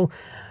probably will.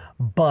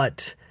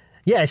 But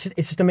yeah, it's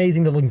just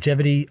amazing the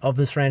longevity of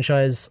this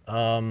franchise.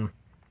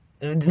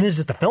 This is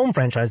just a film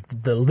franchise.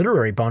 The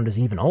literary Bond is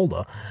even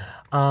older.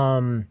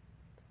 But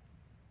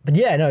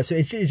yeah, no. So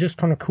it's just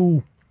kind of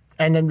cool.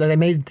 And then they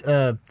made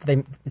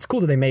it's cool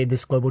that they made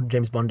this Global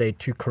James Bond Day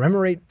to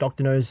commemorate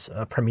Dr. No's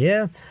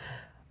premiere.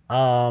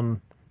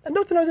 And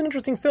Dr. No's an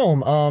interesting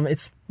film.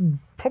 It's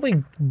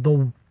probably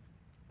the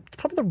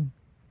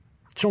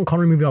Sean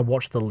Connery movie I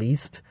watched the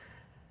least,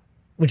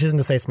 which isn't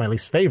to say it's my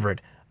least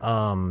favorite.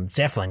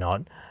 Definitely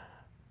not.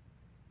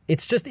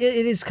 It's just it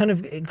is kind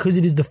of, because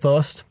it is the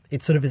first.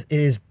 It sort of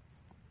is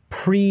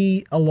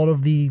pre a lot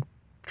of the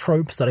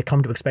tropes that I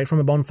come to expect from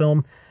a Bond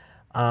film.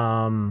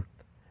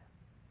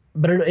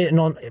 But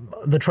on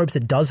the tropes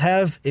it does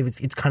have,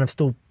 it's kind of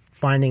still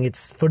finding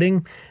its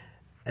footing,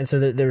 and so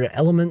there are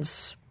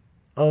elements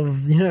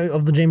of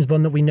the James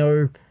Bond that we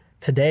know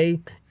today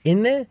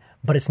in there,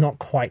 but it's not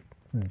quite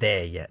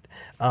there yet.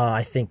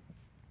 I think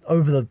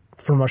over the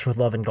From Russia with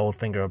Love and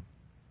Goldfinger,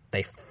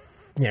 they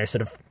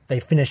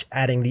finish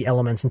adding the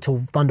elements until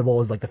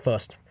Thunderball is like the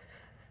first.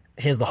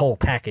 Here's the whole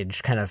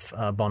package kind of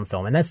Bond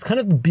film, and that's kind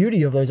of the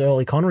beauty of those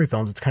early Connery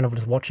films. It's kind of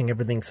just watching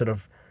everything sort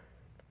of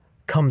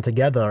come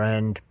together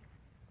and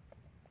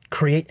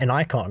create an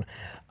icon.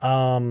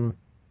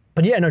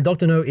 But yeah, no,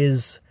 Dr. No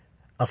is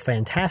a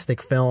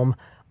fantastic film.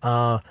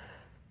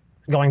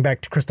 going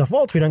back to Christoph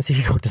Waltz, we don't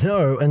see Dr.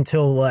 No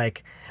until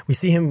like we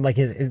see him like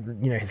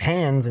his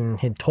hands, and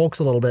he talks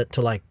a little bit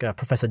to like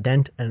Professor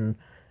Dent and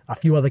a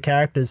few other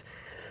characters.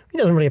 He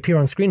doesn't really appear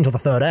on screen until the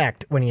third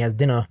act when he has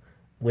dinner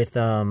with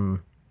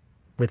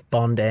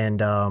Bond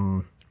and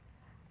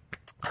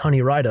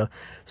Honey Rider.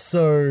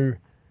 So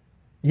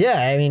yeah,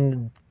 I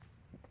mean,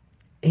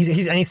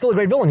 he's still a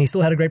great villain. He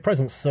still had a great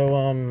presence.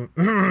 So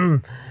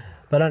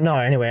but no,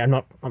 anyway,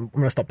 I'm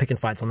gonna stop picking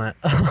fights on that.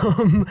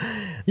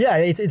 Yeah,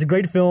 it's a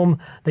great film.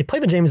 They play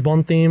the James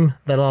Bond theme,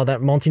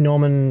 that Monty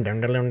Norman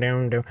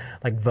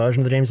like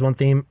version of the James Bond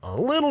theme a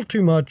little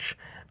too much.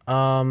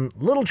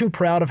 Little too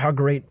proud of how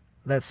great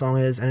that song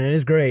is, and it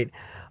is great.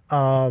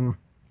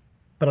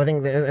 But I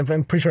think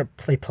I'm pretty sure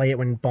they play it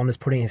when Bond is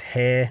putting his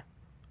hair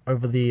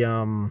over the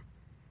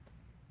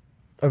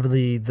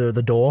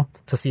door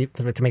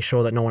to make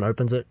sure that no one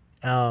opens it.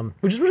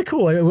 Which is really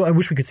cool. I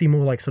wish we could see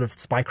more like sort of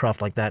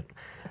spycraft like that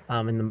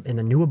in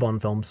the newer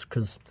Bond films,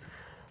 because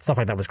stuff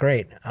like that was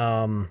great,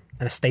 and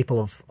a staple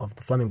of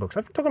the Fleming books.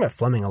 I've been talking about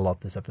Fleming a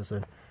lot this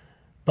episode,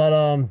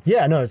 but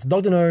yeah, no, it's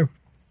Dr. No,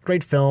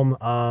 great film,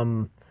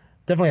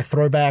 definitely a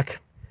throwback.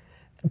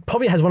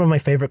 Probably has one of my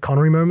favorite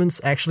Connery moments.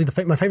 Actually,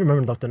 my favorite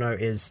moment of Dr. No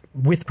is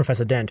with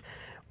Professor Dent,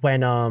 when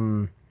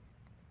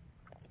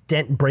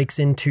Dent breaks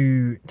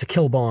to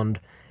kill Bond,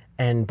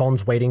 and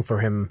Bond's waiting for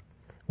him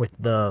with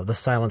the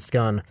silenced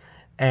gun,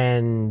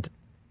 and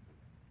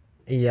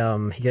I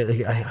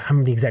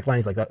remember the exact line.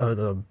 He's like,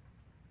 "Oh,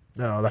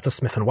 that's a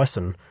Smith &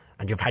 Wesson,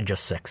 and you've had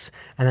just 6."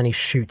 And then he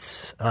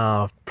shoots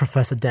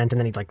Professor Dent, and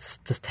then he like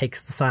just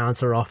takes the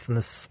silencer off, and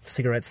the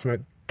cigarette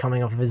smoke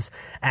coming off of his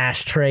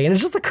ashtray, and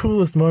it's just the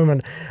coolest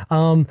moment.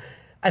 I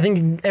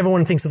think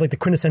everyone thinks of like the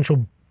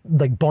quintessential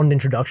like Bond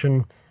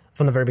introduction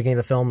from the very beginning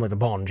of the film, like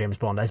the James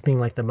Bond, as being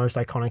like the most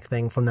iconic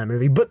thing from that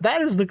movie. But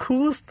that is the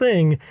coolest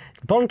thing.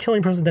 Bond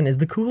killing Professor Dent is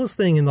the coolest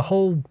thing in the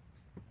whole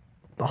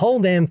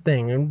damn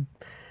thing. And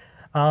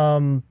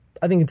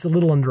I think it's a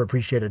little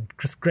underappreciated.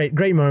 Just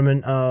great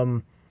moment.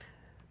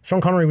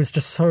 Sean Connery was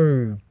just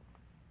so,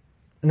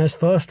 in those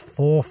first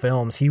 4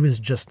 films, he was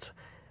just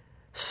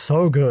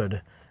so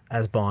good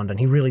as Bond, and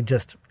he really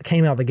just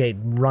came out the gate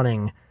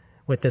running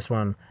with this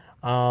one.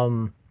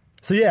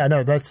 So yeah,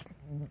 no, that's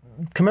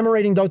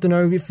commemorating Dr.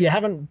 No. If you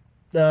haven't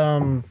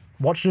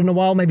watched it in a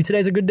while, maybe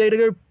today's a good day to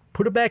go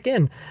put it back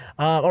in.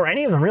 Or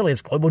any of them, really.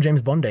 It's Global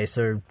James Bond Day,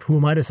 so who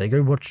am I to say?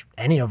 Go watch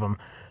any of them.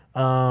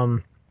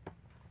 I'm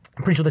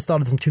pretty sure they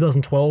started this in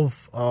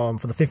 2012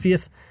 for the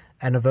 50th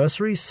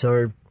anniversary,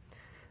 so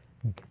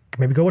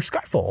maybe go watch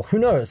Skyfall. Who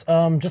knows?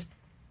 Just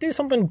do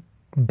something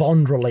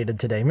Bond-related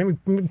today. Maybe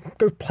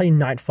go play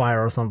Nightfire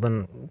or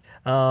something.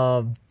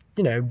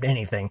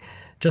 Anything.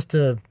 Just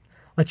to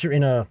let your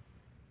inner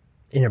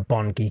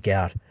Bond geek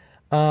out.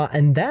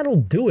 And that'll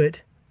do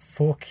it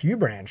for Q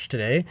Branch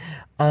today.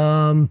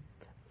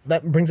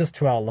 That brings us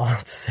to our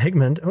last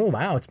segment. Oh,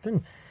 wow, I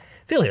feel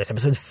like this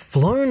episode's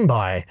flown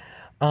by.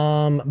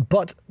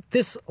 But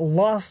this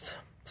last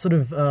sort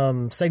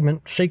of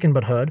segment, Shaken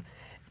But Heard,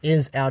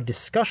 is our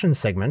discussion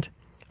segment.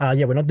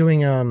 We're not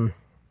doing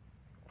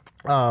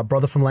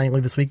Brother from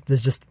Langley this week. I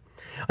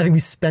think we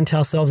spent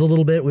ourselves a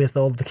little bit with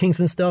all the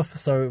Kingsman stuff,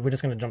 so we're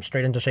just going to jump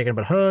straight into Shaken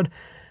But Heard.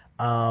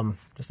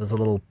 Just as a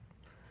little,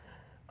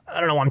 I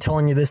don't know why I'm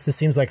telling you this. This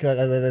seems like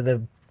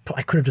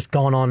I could have just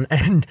gone on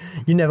and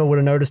you never would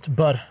have noticed,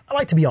 but I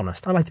like to be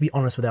honest. I like to be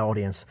honest with our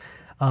audience.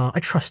 I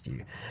trust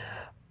you.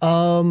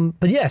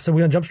 But yeah, so we're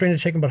going to jump straight into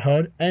Shaken But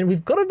Heard, and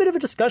we've got a bit of a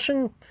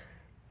discussion.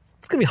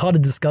 It's going to be hard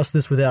to discuss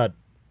this without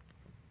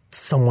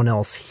someone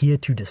else here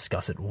to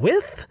discuss it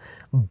with,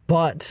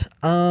 but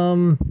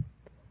I'm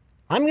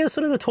going to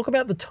sort of talk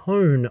about the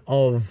tone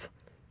of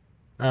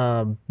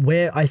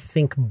where I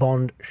think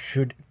Bond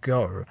should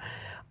go.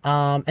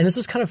 And this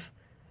is kind of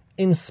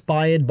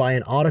inspired by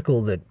an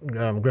article that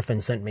Griffin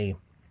sent me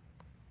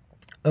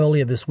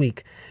earlier this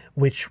week,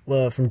 which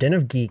from Den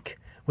of Geek,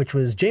 which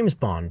was James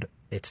Bond,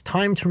 It's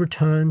Time to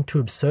Return to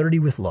Absurdity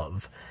with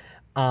Love.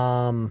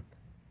 And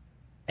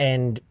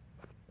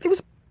it was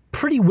a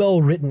pretty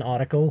well-written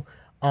article.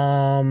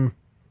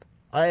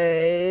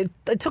 I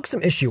took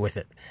some issue with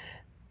it.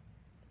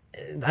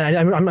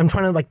 I'm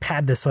trying to like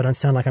pad this so I don't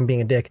sound like I'm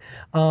being a dick,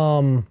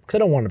 because I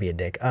don't want to be a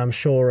dick. I'm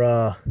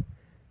sure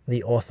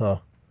the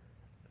author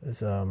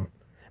is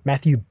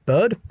Matthew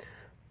Bird.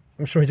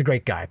 I'm sure he's a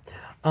great guy.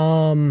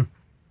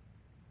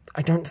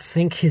 I don't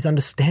think his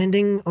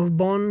understanding of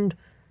Bond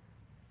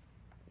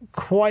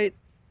quite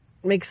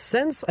makes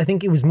sense. I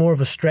think it was more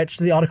of a stretch.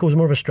 The article was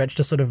more of a stretch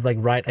to sort of like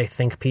write a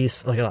think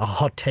piece, like a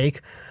hot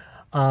take.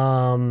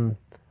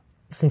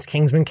 Since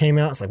Kingsman came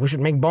out, it's like, we should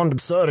make Bond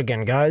absurd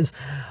again, guys.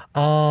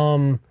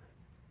 And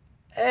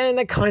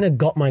that kind of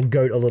got my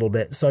goat a little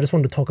bit, so I just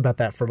wanted to talk about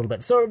that for a little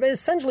bit. So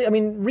essentially, I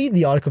mean, read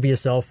the article for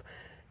yourself.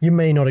 You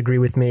may not agree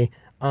with me.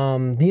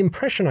 The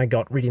impression I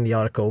got reading the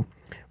article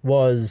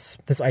was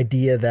this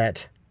idea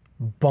that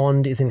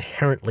Bond is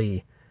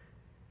inherently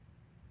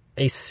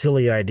a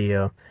silly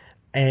idea,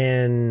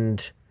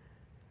 and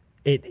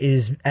it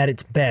is at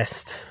its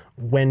best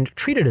when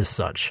treated as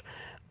such.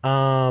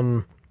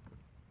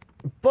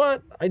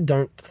 but I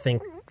don't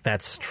think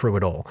that's true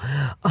at all.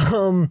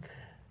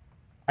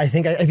 I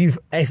think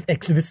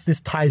actually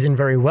this ties in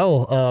very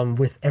well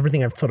with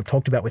everything I've sort of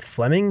talked about with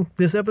Fleming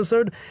this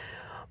episode.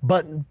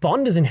 But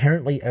Bond is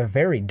inherently a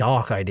very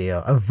dark idea,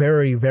 a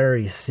very,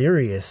 very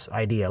serious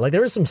idea. Like,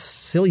 there is some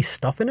silly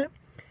stuff in it.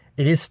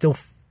 It is still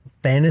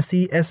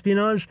fantasy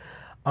espionage.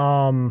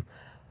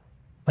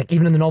 Like,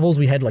 even in the novels,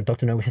 we had, like,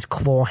 Dr. No with his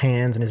claw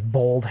hands and his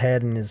bald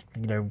head and his,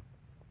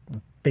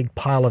 big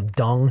pile of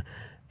dung.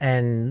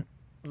 And,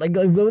 like,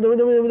 there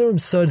were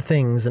absurd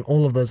things in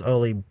all of those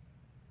early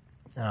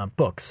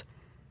books.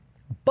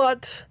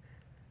 But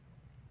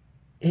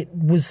it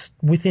was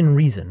within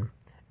reason.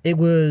 It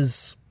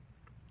was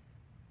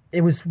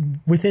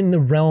within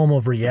the realm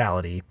of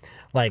reality.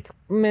 Like,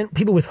 man,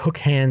 people with hook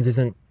hands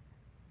isn't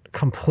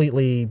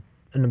completely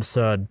an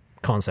absurd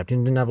concept. He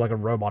didn't have like a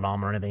robot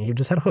arm or anything. He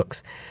just had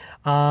hooks,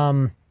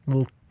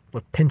 little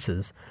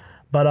pincers.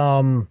 But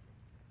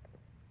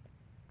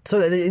so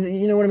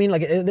you know what I mean?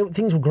 Like,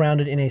 things were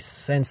grounded in a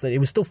sense that it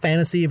was still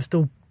fantasy. It was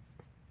still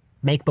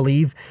make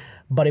believe,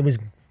 but it was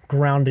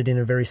grounded in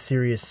a very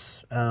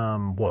serious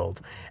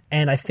world.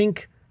 And I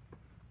think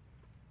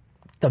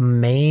the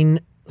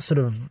main sort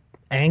of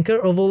anchor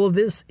of all of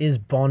this is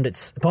Bond.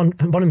 It's Bond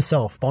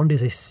himself. Bond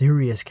is a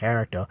serious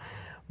character.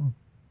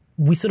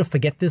 We sort of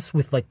forget this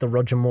with like the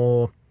Roger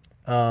Moore,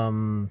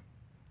 the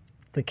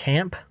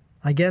camp,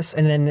 I guess,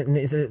 and then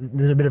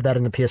there's a bit of that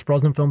in the Pierce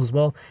Brosnan films as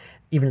well,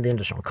 even at the end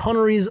of Sean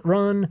Connery's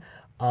run.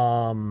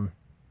 And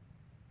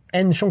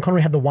Sean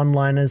Connery had the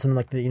one-liners and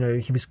like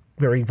he was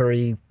very,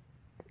 very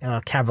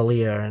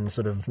cavalier and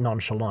sort of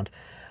nonchalant,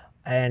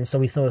 and so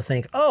we sort of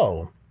think,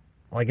 oh,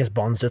 well, I guess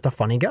Bond's just a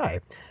funny guy,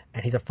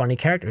 and he's a funny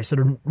character. He sort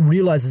of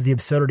realizes the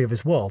absurdity of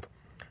his world.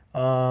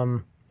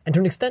 And to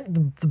an extent,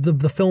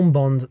 the film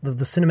Bond,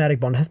 the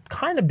cinematic Bond, has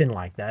kind of been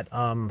like that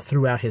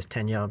throughout his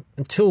tenure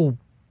until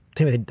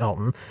Timothy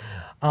Dalton.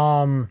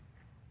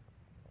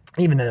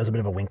 Even then, there was a bit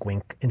of a wink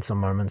in some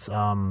moments.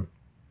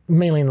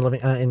 Mainly in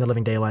the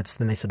Living Daylights.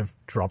 Then they sort of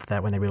dropped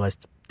that when they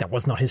realized that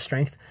was not his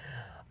strength.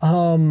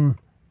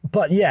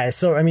 But yeah,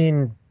 so I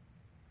mean,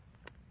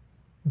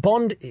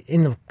 Bond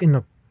in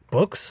the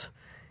books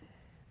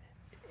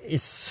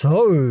is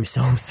so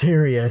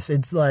self-serious.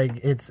 It's like,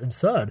 it's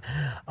absurd.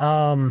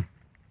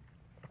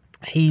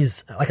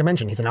 He's, like I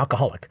mentioned, he's an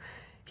alcoholic.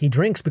 He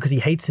drinks because he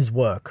hates his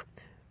work,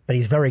 but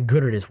he's very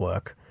good at his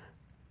work,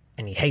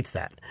 and he hates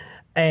that.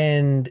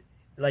 And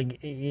like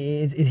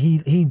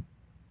he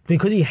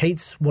because he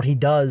hates what he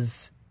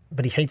does,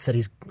 but he hates that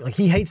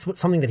he hates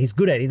something that he's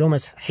good at. He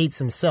almost hates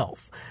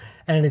himself,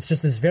 and it's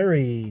just this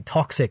very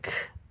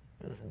toxic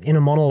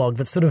inner monologue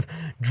that sort of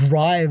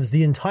drives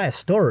the entire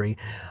story.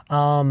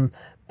 And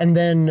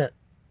then,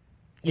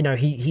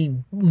 he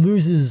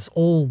loses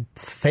all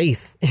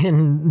faith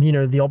in,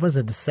 the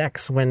opposite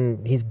sex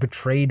when he's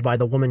betrayed by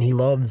the woman he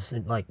loves,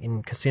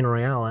 in Casino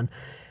Royale. And,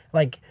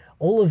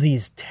 all of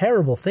these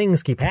terrible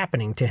things keep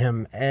happening to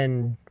him,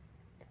 and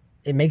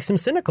it makes him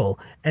cynical.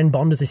 And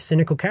Bond is a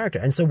cynical character.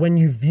 And so when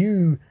you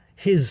view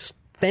his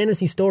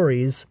fantasy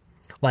stories,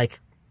 like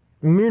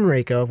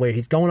Moonraker, where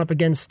he's going up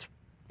against,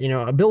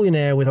 a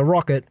billionaire with a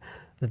rocket,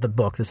 the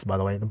book, this is, by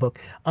the way, the book,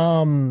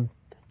 a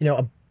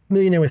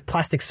millionaire with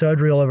plastic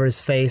surgery all over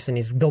his face, and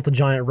he's built a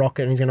giant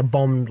rocket and he's going to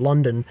bomb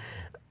London.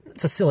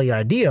 It's a silly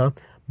idea,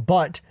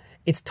 but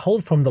it's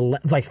told from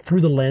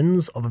through the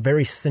lens of a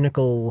very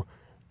cynical,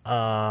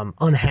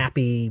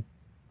 unhappy,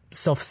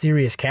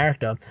 self-serious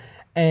character.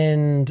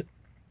 And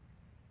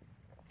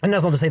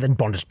that's not to say that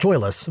Bond is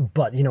joyless,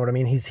 but you know what I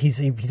mean?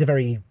 He's a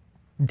very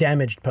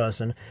damaged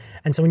person.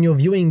 And so when you're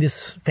viewing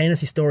this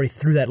fantasy story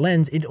through that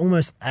lens, it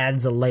almost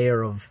adds a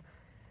layer of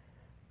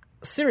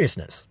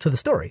seriousness to the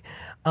story.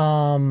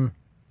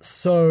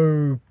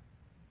 So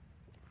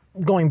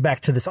going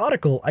back to this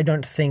article, I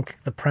don't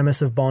think the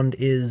premise of Bond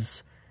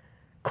is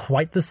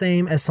quite the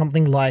same as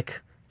something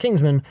like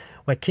Kingsman,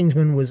 where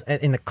Kingsman was,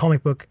 in the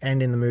comic book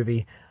and in the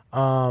movie,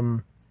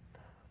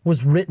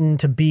 was written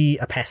to be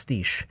a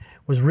pastiche,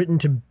 was written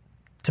to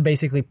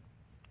basically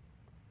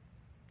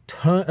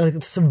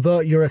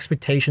subvert your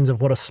expectations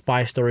of what a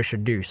spy story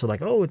should do. So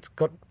it's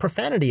got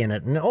profanity in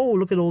it, and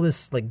look at all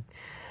this, we're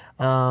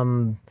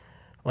going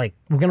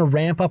to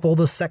ramp up all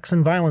the sex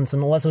and violence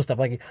and all that sort of stuff.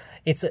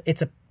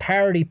 It's a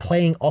parody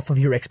playing off of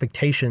your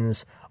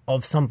expectations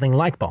of something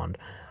like Bond.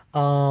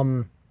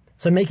 So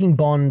making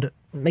Bond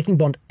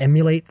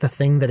emulate the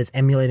thing that is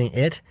emulating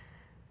it,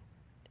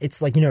 it's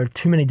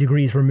too many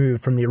degrees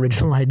removed from the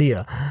original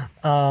idea.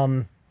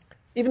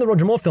 Even the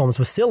Roger Moore films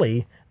were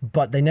silly,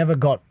 but they never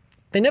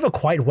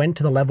quite went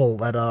to the level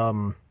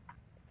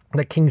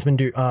that Kingsman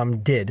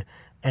did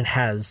and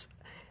has.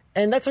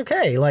 And that's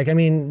okay.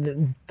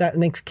 That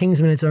makes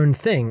Kingsman its own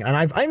thing. And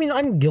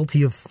I'm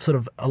guilty of sort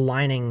of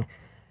aligning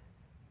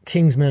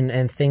Kingsman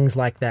and things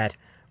like that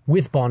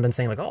with Bond and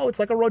saying it's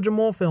like a Roger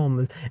Moore film.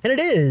 And it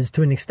is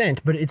to an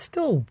extent, but it's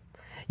still,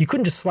 you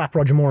couldn't just slap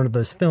Roger Moore into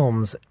those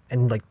films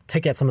and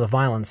take out some of the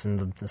violence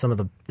and some of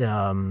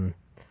the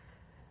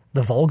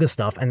vulgar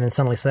stuff and then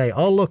suddenly say,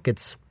 oh, look,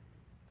 it's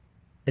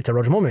it's a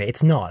Roger Moore movie.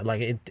 It's not.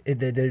 Like,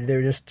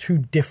 they're just two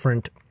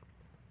different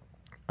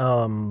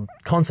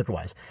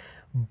concept-wise.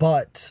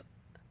 But,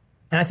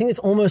 and I think it's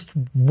almost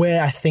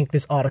where I think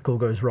this article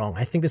goes wrong.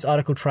 I think this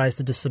article tries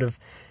to just sort of,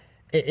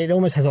 it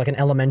almost has like an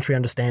elementary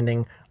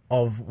understanding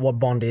of what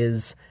Bond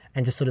is,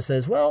 and just sort of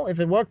says, well, if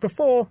it worked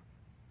before,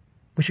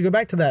 we should go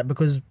back to that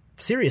because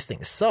serious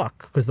things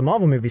suck, because the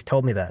Marvel movies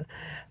told me that.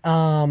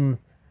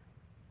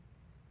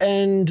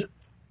 And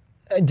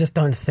I just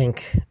don't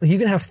think you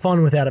can have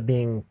fun without it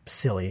being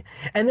silly.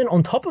 And then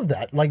on top of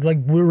that, like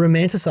we're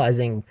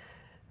romanticizing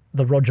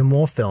the Roger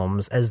Moore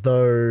films as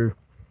though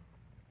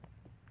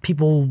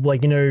people,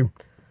 like, you know,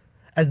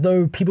 as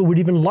though people would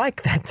even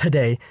like that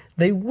today.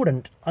 They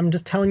wouldn't. I'm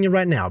just telling you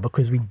right now,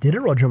 because we did a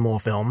Roger Moore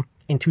film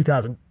in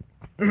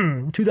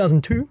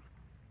 2002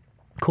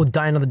 called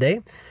Die Another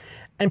Day,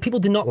 and people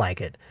did not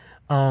like it.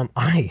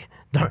 I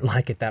don't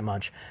like it that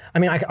much. I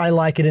mean, I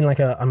like it in like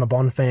I'm a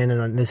Bond fan,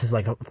 and this is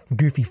like a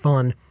goofy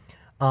fun,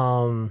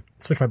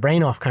 switch my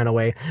brain off kind of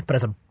way. But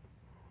as a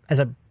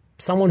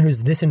someone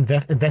who's this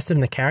invested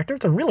in the character,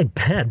 it's a really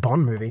bad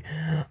Bond movie.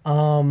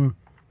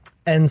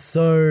 And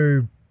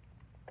so,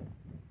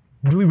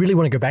 do we really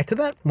want to go back to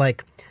that?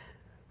 Like,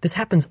 this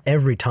happens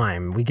every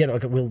time we get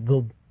like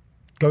we'll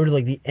go to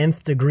like the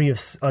nth degree of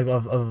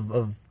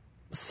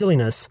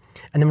silliness,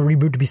 and then we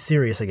reboot to be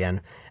serious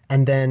again,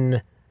 and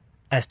then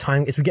as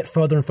we get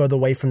further and further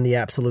away from the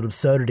absolute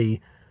absurdity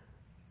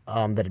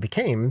that it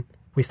became,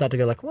 we start to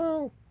go like,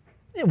 well,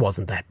 it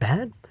wasn't that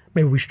bad.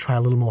 Maybe we should try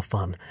a little more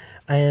fun,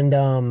 and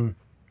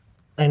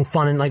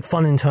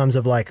fun in terms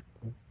of like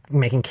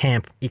making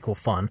camp equal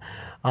fun,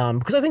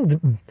 because I think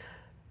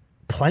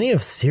plenty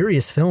of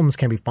serious films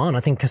can be fun. I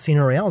think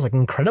Casino Royale is like an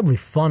incredibly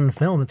fun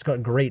film. It's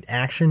got great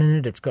action in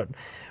it. It's got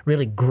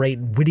really great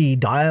witty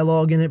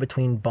dialogue in it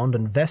between Bond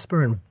and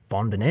Vesper and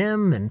Bond and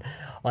M, and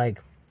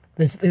like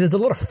there's a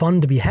lot of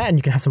fun to be had, and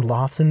you can have some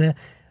laughs in there.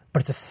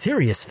 But it's a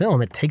serious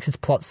film. It takes its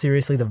plot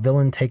seriously. The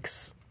villain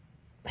takes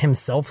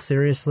himself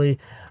seriously.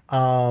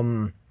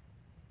 Everything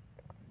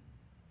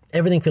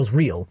feels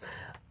real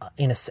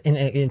in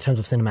terms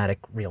of cinematic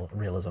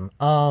realism.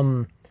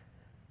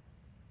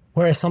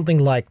 Whereas something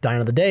like Die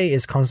Another Day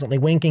is constantly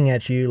winking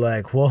at you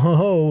like,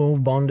 whoa,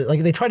 Bond.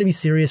 Like, they try to be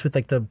serious with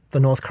like the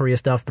North Korea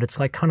stuff, but it's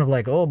like kind of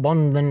like, oh,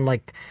 Bond then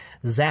like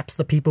zaps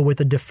the people with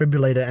the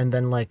defibrillator and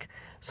then like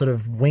sort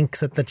of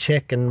winks at the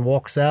chick and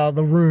walks out of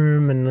the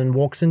room and then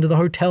walks into the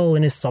hotel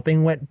in his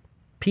sopping wet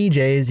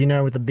PJs, you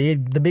know, with the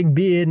big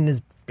beard and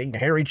his big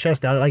hairy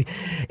chest out. Like,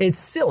 it's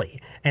silly,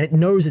 and it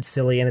knows it's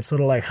silly, and it's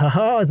sort of like,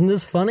 haha, isn't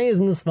this funny?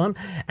 Isn't this fun?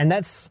 And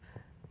that's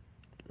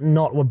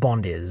not what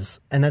Bond is,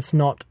 and that's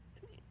not.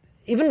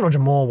 Even Roger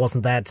Moore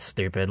wasn't that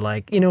stupid,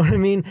 like, you know what I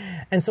mean?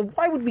 And so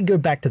why would we go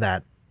back to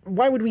that?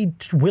 Why would we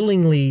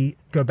willingly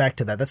go back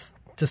to that? That's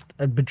just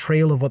a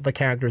betrayal of what the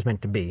character is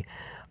meant to be.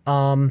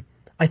 I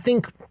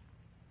think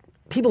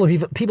people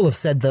have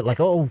said that, like,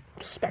 oh,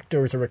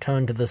 Spectre is a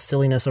return to the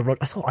silliness of...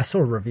 I saw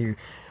a review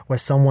where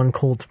someone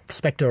called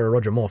Spectre a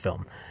Roger Moore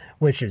film,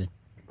 which is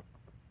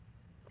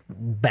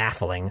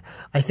baffling.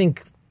 I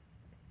think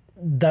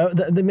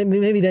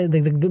maybe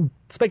the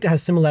Spectre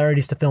has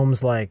similarities to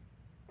films like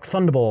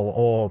Thunderball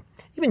or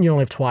even You Don't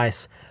Live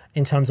Twice,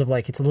 in terms of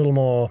like it's a little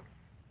more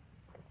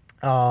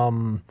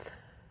cliched,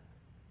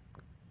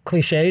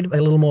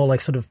 a little more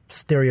like sort of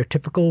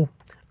stereotypical,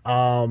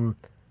 but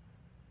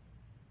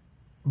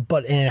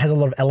and it has a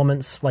lot of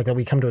elements like that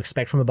we come to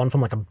expect from a Bond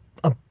film, like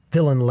a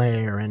villain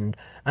lair and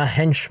a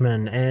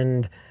henchman,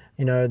 and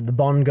you know the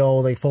Bond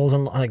girl, they falls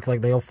in like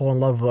they all fall in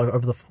love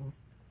over the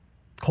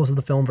course of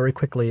the film very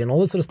quickly and all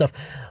this sort of stuff,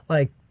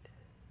 like.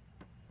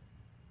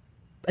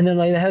 And then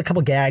like they had a couple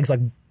of gags like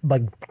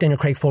Daniel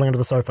Craig falling under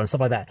the sofa and stuff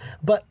like that.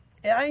 But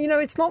you know,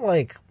 it's not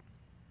like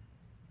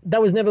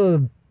that was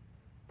never.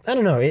 I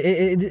don't know.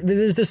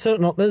 There's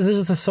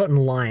a certain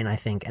line, I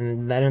think,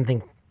 and I don't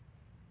think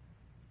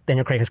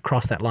Daniel Craig has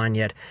crossed that line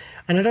yet.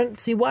 And I don't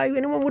see why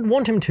anyone would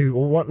want him to,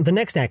 or want the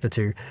next actor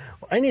to,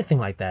 or anything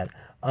like that.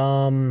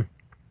 By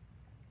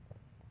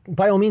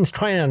all means,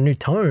 try out a new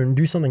tone,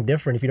 do something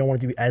different. If you don't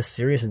want to be as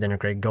serious as Daniel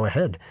Craig, go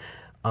ahead.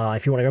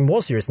 If you want to go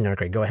more serious than Daniel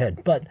Craig, go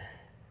ahead. But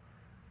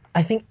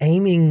I think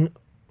aiming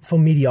for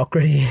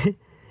mediocrity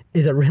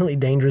is a really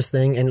dangerous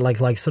thing, and like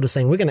sort of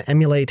saying we're going to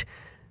emulate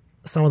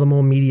some of the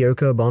more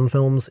mediocre Bond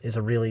films is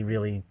a really,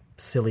 really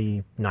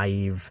silly,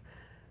 naive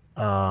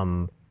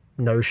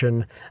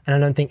notion, and I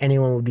don't think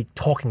anyone would be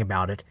talking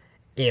about it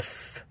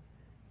if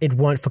it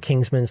weren't for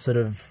Kingsman sort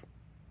of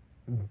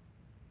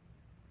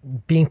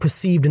being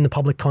perceived in the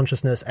public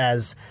consciousness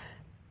as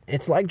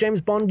it's like James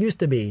Bond used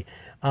to be,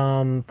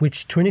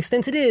 which to an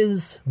extent it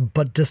is,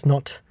 but just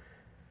not.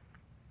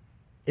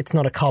 It's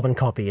not a carbon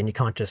copy, and you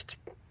can't just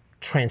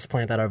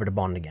transplant that over to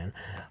Bond again.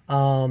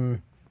 I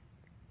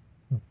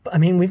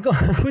mean,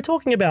 we're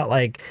talking about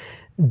like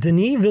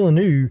Denis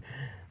Villeneuve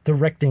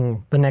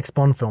directing the next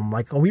Bond film.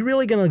 Like, are we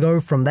really going to go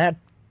from that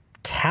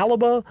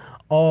caliber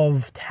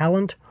of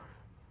talent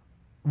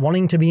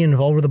wanting to be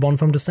involved with the Bond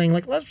film to saying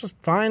like, let's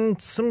just find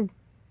some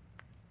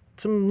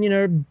you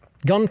know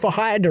gun for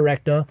hire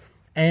director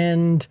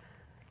and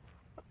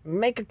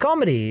make a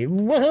comedy.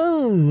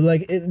 Woohoo!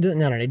 Like, it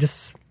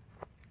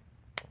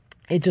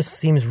just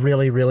seems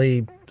really,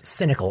 really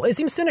cynical. It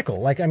seems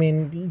cynical. Like, I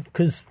mean,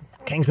 because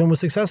Kingsman was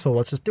successful,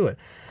 let's just do it.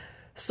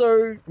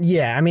 So,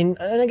 yeah, I mean,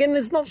 and again,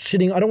 it's not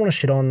shitting. I don't want to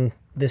shit on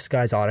this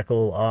guy's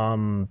article.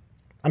 I'm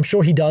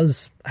sure he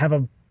does have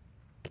a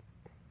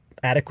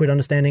adequate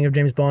understanding of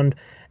James Bond,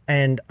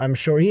 and I'm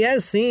sure he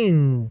has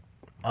seen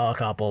a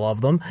couple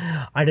of them.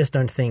 I just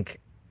don't think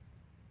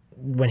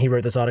when he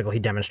wrote this article, he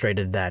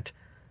demonstrated that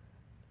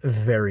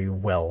very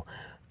well.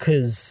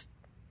 Because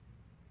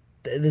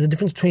there's a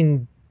difference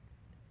between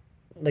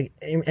like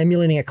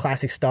emulating a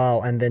classic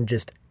style and then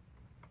just,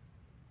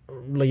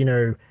 you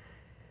know,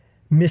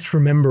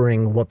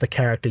 misremembering what the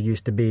character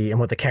used to be and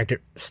what the character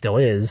still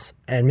is,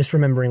 and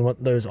misremembering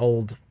what those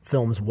old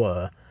films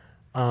were.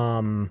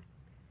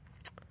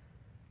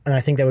 And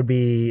I think that would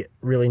be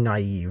really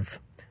naive,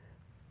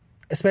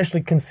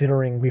 especially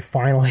considering we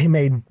finally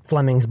made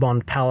Fleming's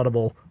Bond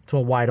palatable to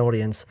a wide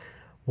audience.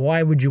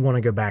 Why would you want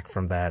to go back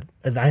from that?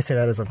 I say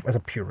that as a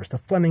purist, a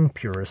Fleming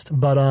purist.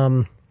 But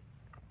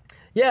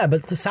yeah,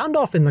 but to sound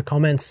off in the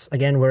comments,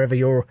 again, wherever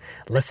you're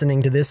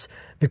listening to this,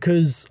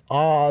 because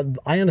I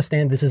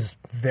understand this is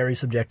very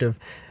subjective,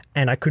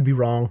 and I could be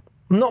wrong.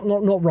 Not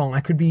wrong.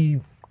 There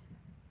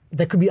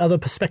could be other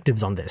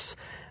perspectives on this.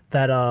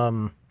 That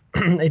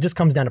it just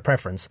comes down to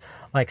preference.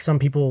 Like some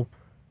people's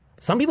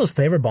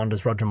favorite Bond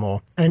is Roger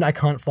Moore, and I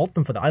can't fault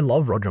them for that. I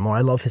love Roger Moore.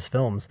 I love his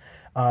films.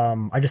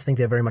 I just think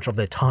they're very much of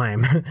their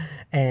time,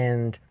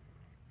 and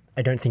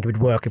I don't think it would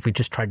work if we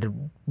just tried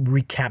to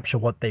recapture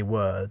what they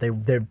were. They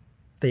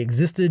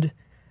existed,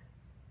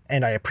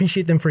 and I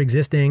appreciate them for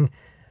existing.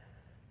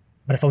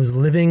 But if I was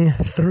living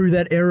through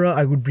that era,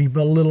 I would be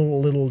a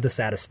little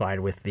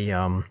dissatisfied with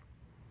the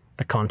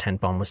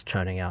content Bond was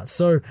churning out.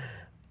 So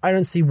I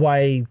don't see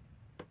why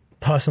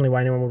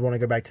anyone would want to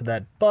go back to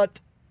that.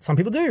 But some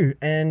people do,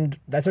 and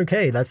that's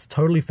okay. That's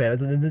totally fair.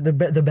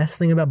 The best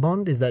thing about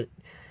Bond is that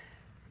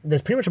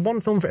there's pretty much a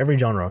Bond film for every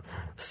genre.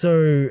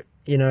 So,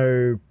 you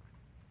know,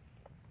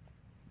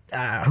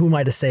 who am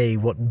I to say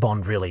what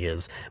Bond really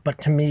is? But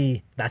to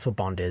me, that's what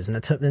Bond is, and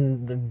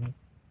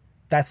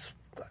that's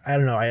I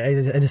don't know.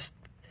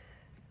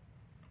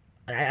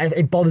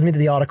 It bothers me that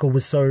the article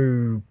was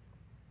so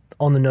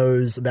on the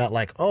nose about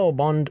like, oh,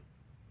 Bond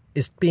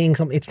is being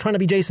something. It's trying to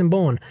be Jason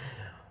Bourne.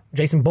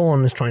 Jason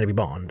Bourne is trying to be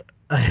Bond,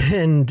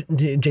 and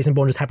Jason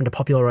Bourne just happened to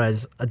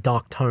popularize a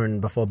dark tone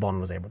before Bond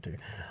was able to.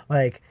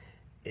 Like,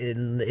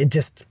 it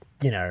just,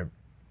 you know,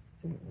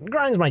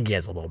 grinds my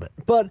gears a little bit.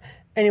 But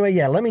anyway,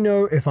 yeah, let me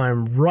know if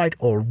I'm right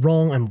or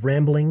wrong. I'm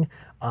rambling.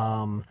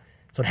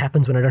 That's what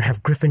happens when I don't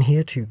have Griffin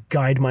here to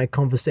guide my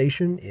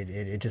conversation.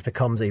 It just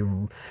becomes a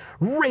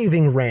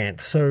raving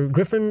rant. So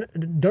Griffin,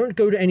 don't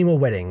go to any more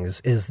weddings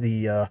is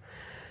the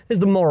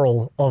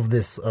moral of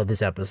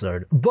this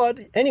episode. But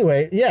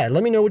anyway, yeah,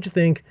 let me know what you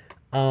think.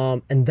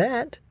 And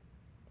that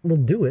will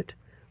do it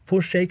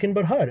for Shaken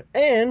But Heard.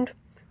 And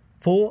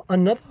for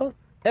another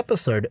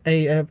episode,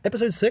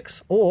 episode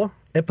 6 or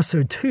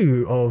episode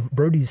 2 of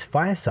Brody's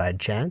Fireside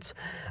Chats,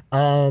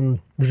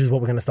 which is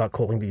what we're going to start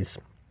calling these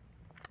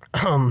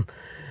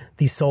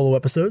solo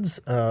episodes.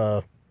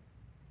 Probably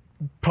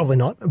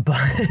not,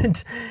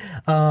 but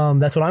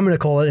that's what I'm going to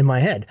call it in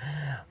my head.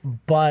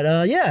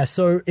 But yeah,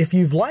 so if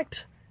you've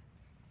liked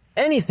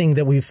anything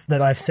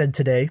that I've said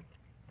today,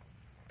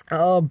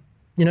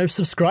 you know,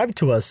 subscribe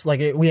to us. Like,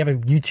 we have a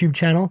YouTube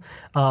channel,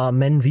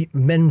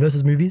 Men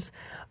versus Movies.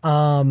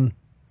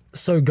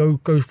 So go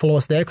follow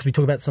us there, because we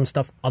talk about some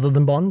stuff other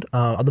than Bond,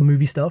 other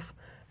movie stuff.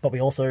 But we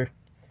also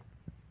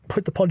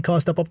put the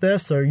podcast up there,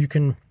 so you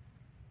can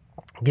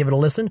give it a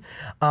listen.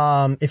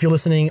 If you're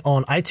listening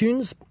on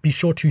iTunes, be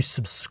sure to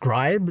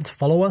subscribe, to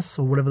follow us,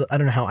 or whatever. I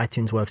don't know how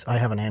iTunes works. I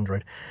have an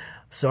Android.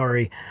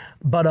 Sorry.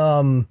 But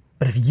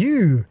if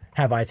you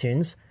have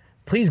iTunes,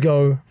 please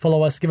go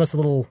follow us. Give us a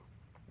little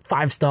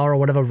 5-star or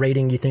whatever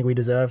rating you think we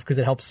deserve, because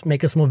it helps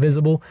make us more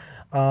visible.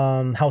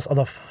 Helps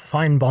other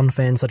fine Bond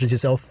fans such as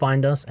yourself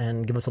find us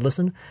and give us a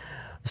listen.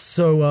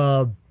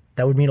 So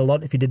that would mean a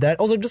lot if you did that.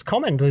 Also, just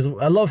comment, because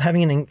I love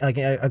having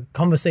a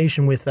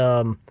conversation with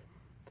the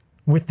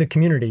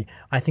community.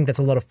 I think that's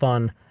a lot of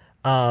fun.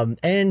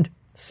 And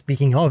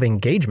speaking of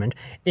engagement,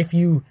 if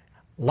you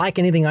like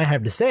anything I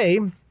have to say,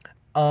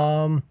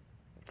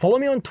 follow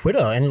me on Twitter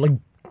and like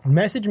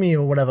message me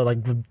or whatever, like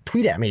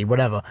tweet at me,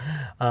 whatever.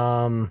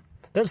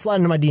 Don't slide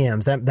into my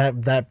DMs.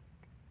 That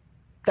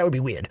would be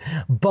weird.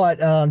 But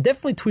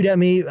definitely tweet at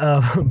me,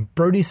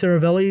 Brody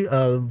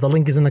Ceravelli. The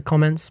link is in the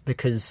comments,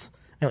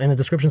 in the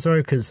description,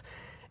 because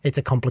it's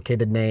a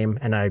complicated name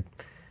and I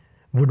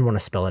wouldn't want to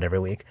spell it every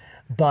week.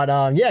 But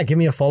yeah, give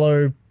me a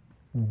follow.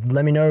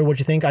 Let me know what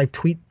you think. I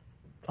tweet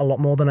a lot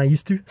more than I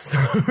used to. So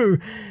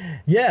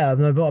yeah,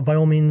 by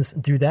all means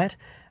do that.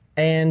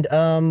 And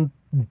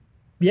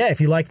yeah, if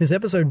you like this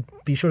episode,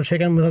 be sure to check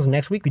in with us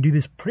next week. We do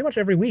this pretty much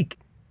every week.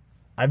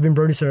 I've been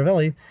Brody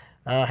Ceravelli.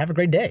 Have a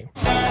great day.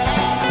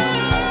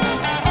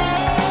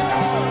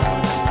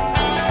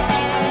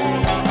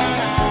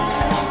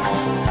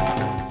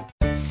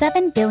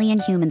 7 billion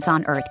humans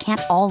on Earth can't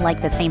all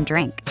like the same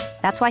drink.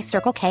 That's why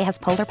Circle K has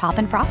Polar Pop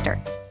and Froster.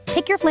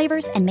 Pick your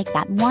flavors and make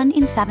that 1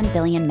 in 7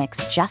 billion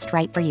mix just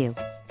right for you.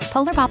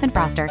 Polar Pop and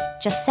Froster,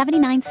 just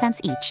 79 cents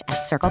each at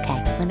Circle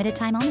K. Limited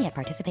time only at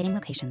participating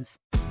locations.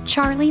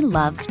 Charlie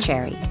loves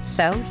cherry,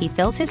 so he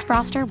fills his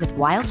Froster with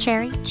wild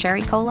cherry,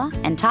 cherry cola,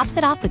 and tops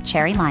it off with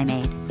cherry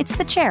limeade. It's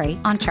the cherry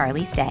on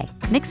Charlie's day.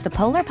 Mix the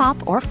Polar Pop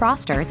or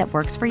Froster that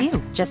works for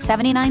you. Just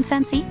 79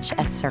 cents each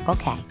at Circle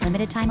K.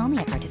 Limited time only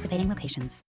at participating locations.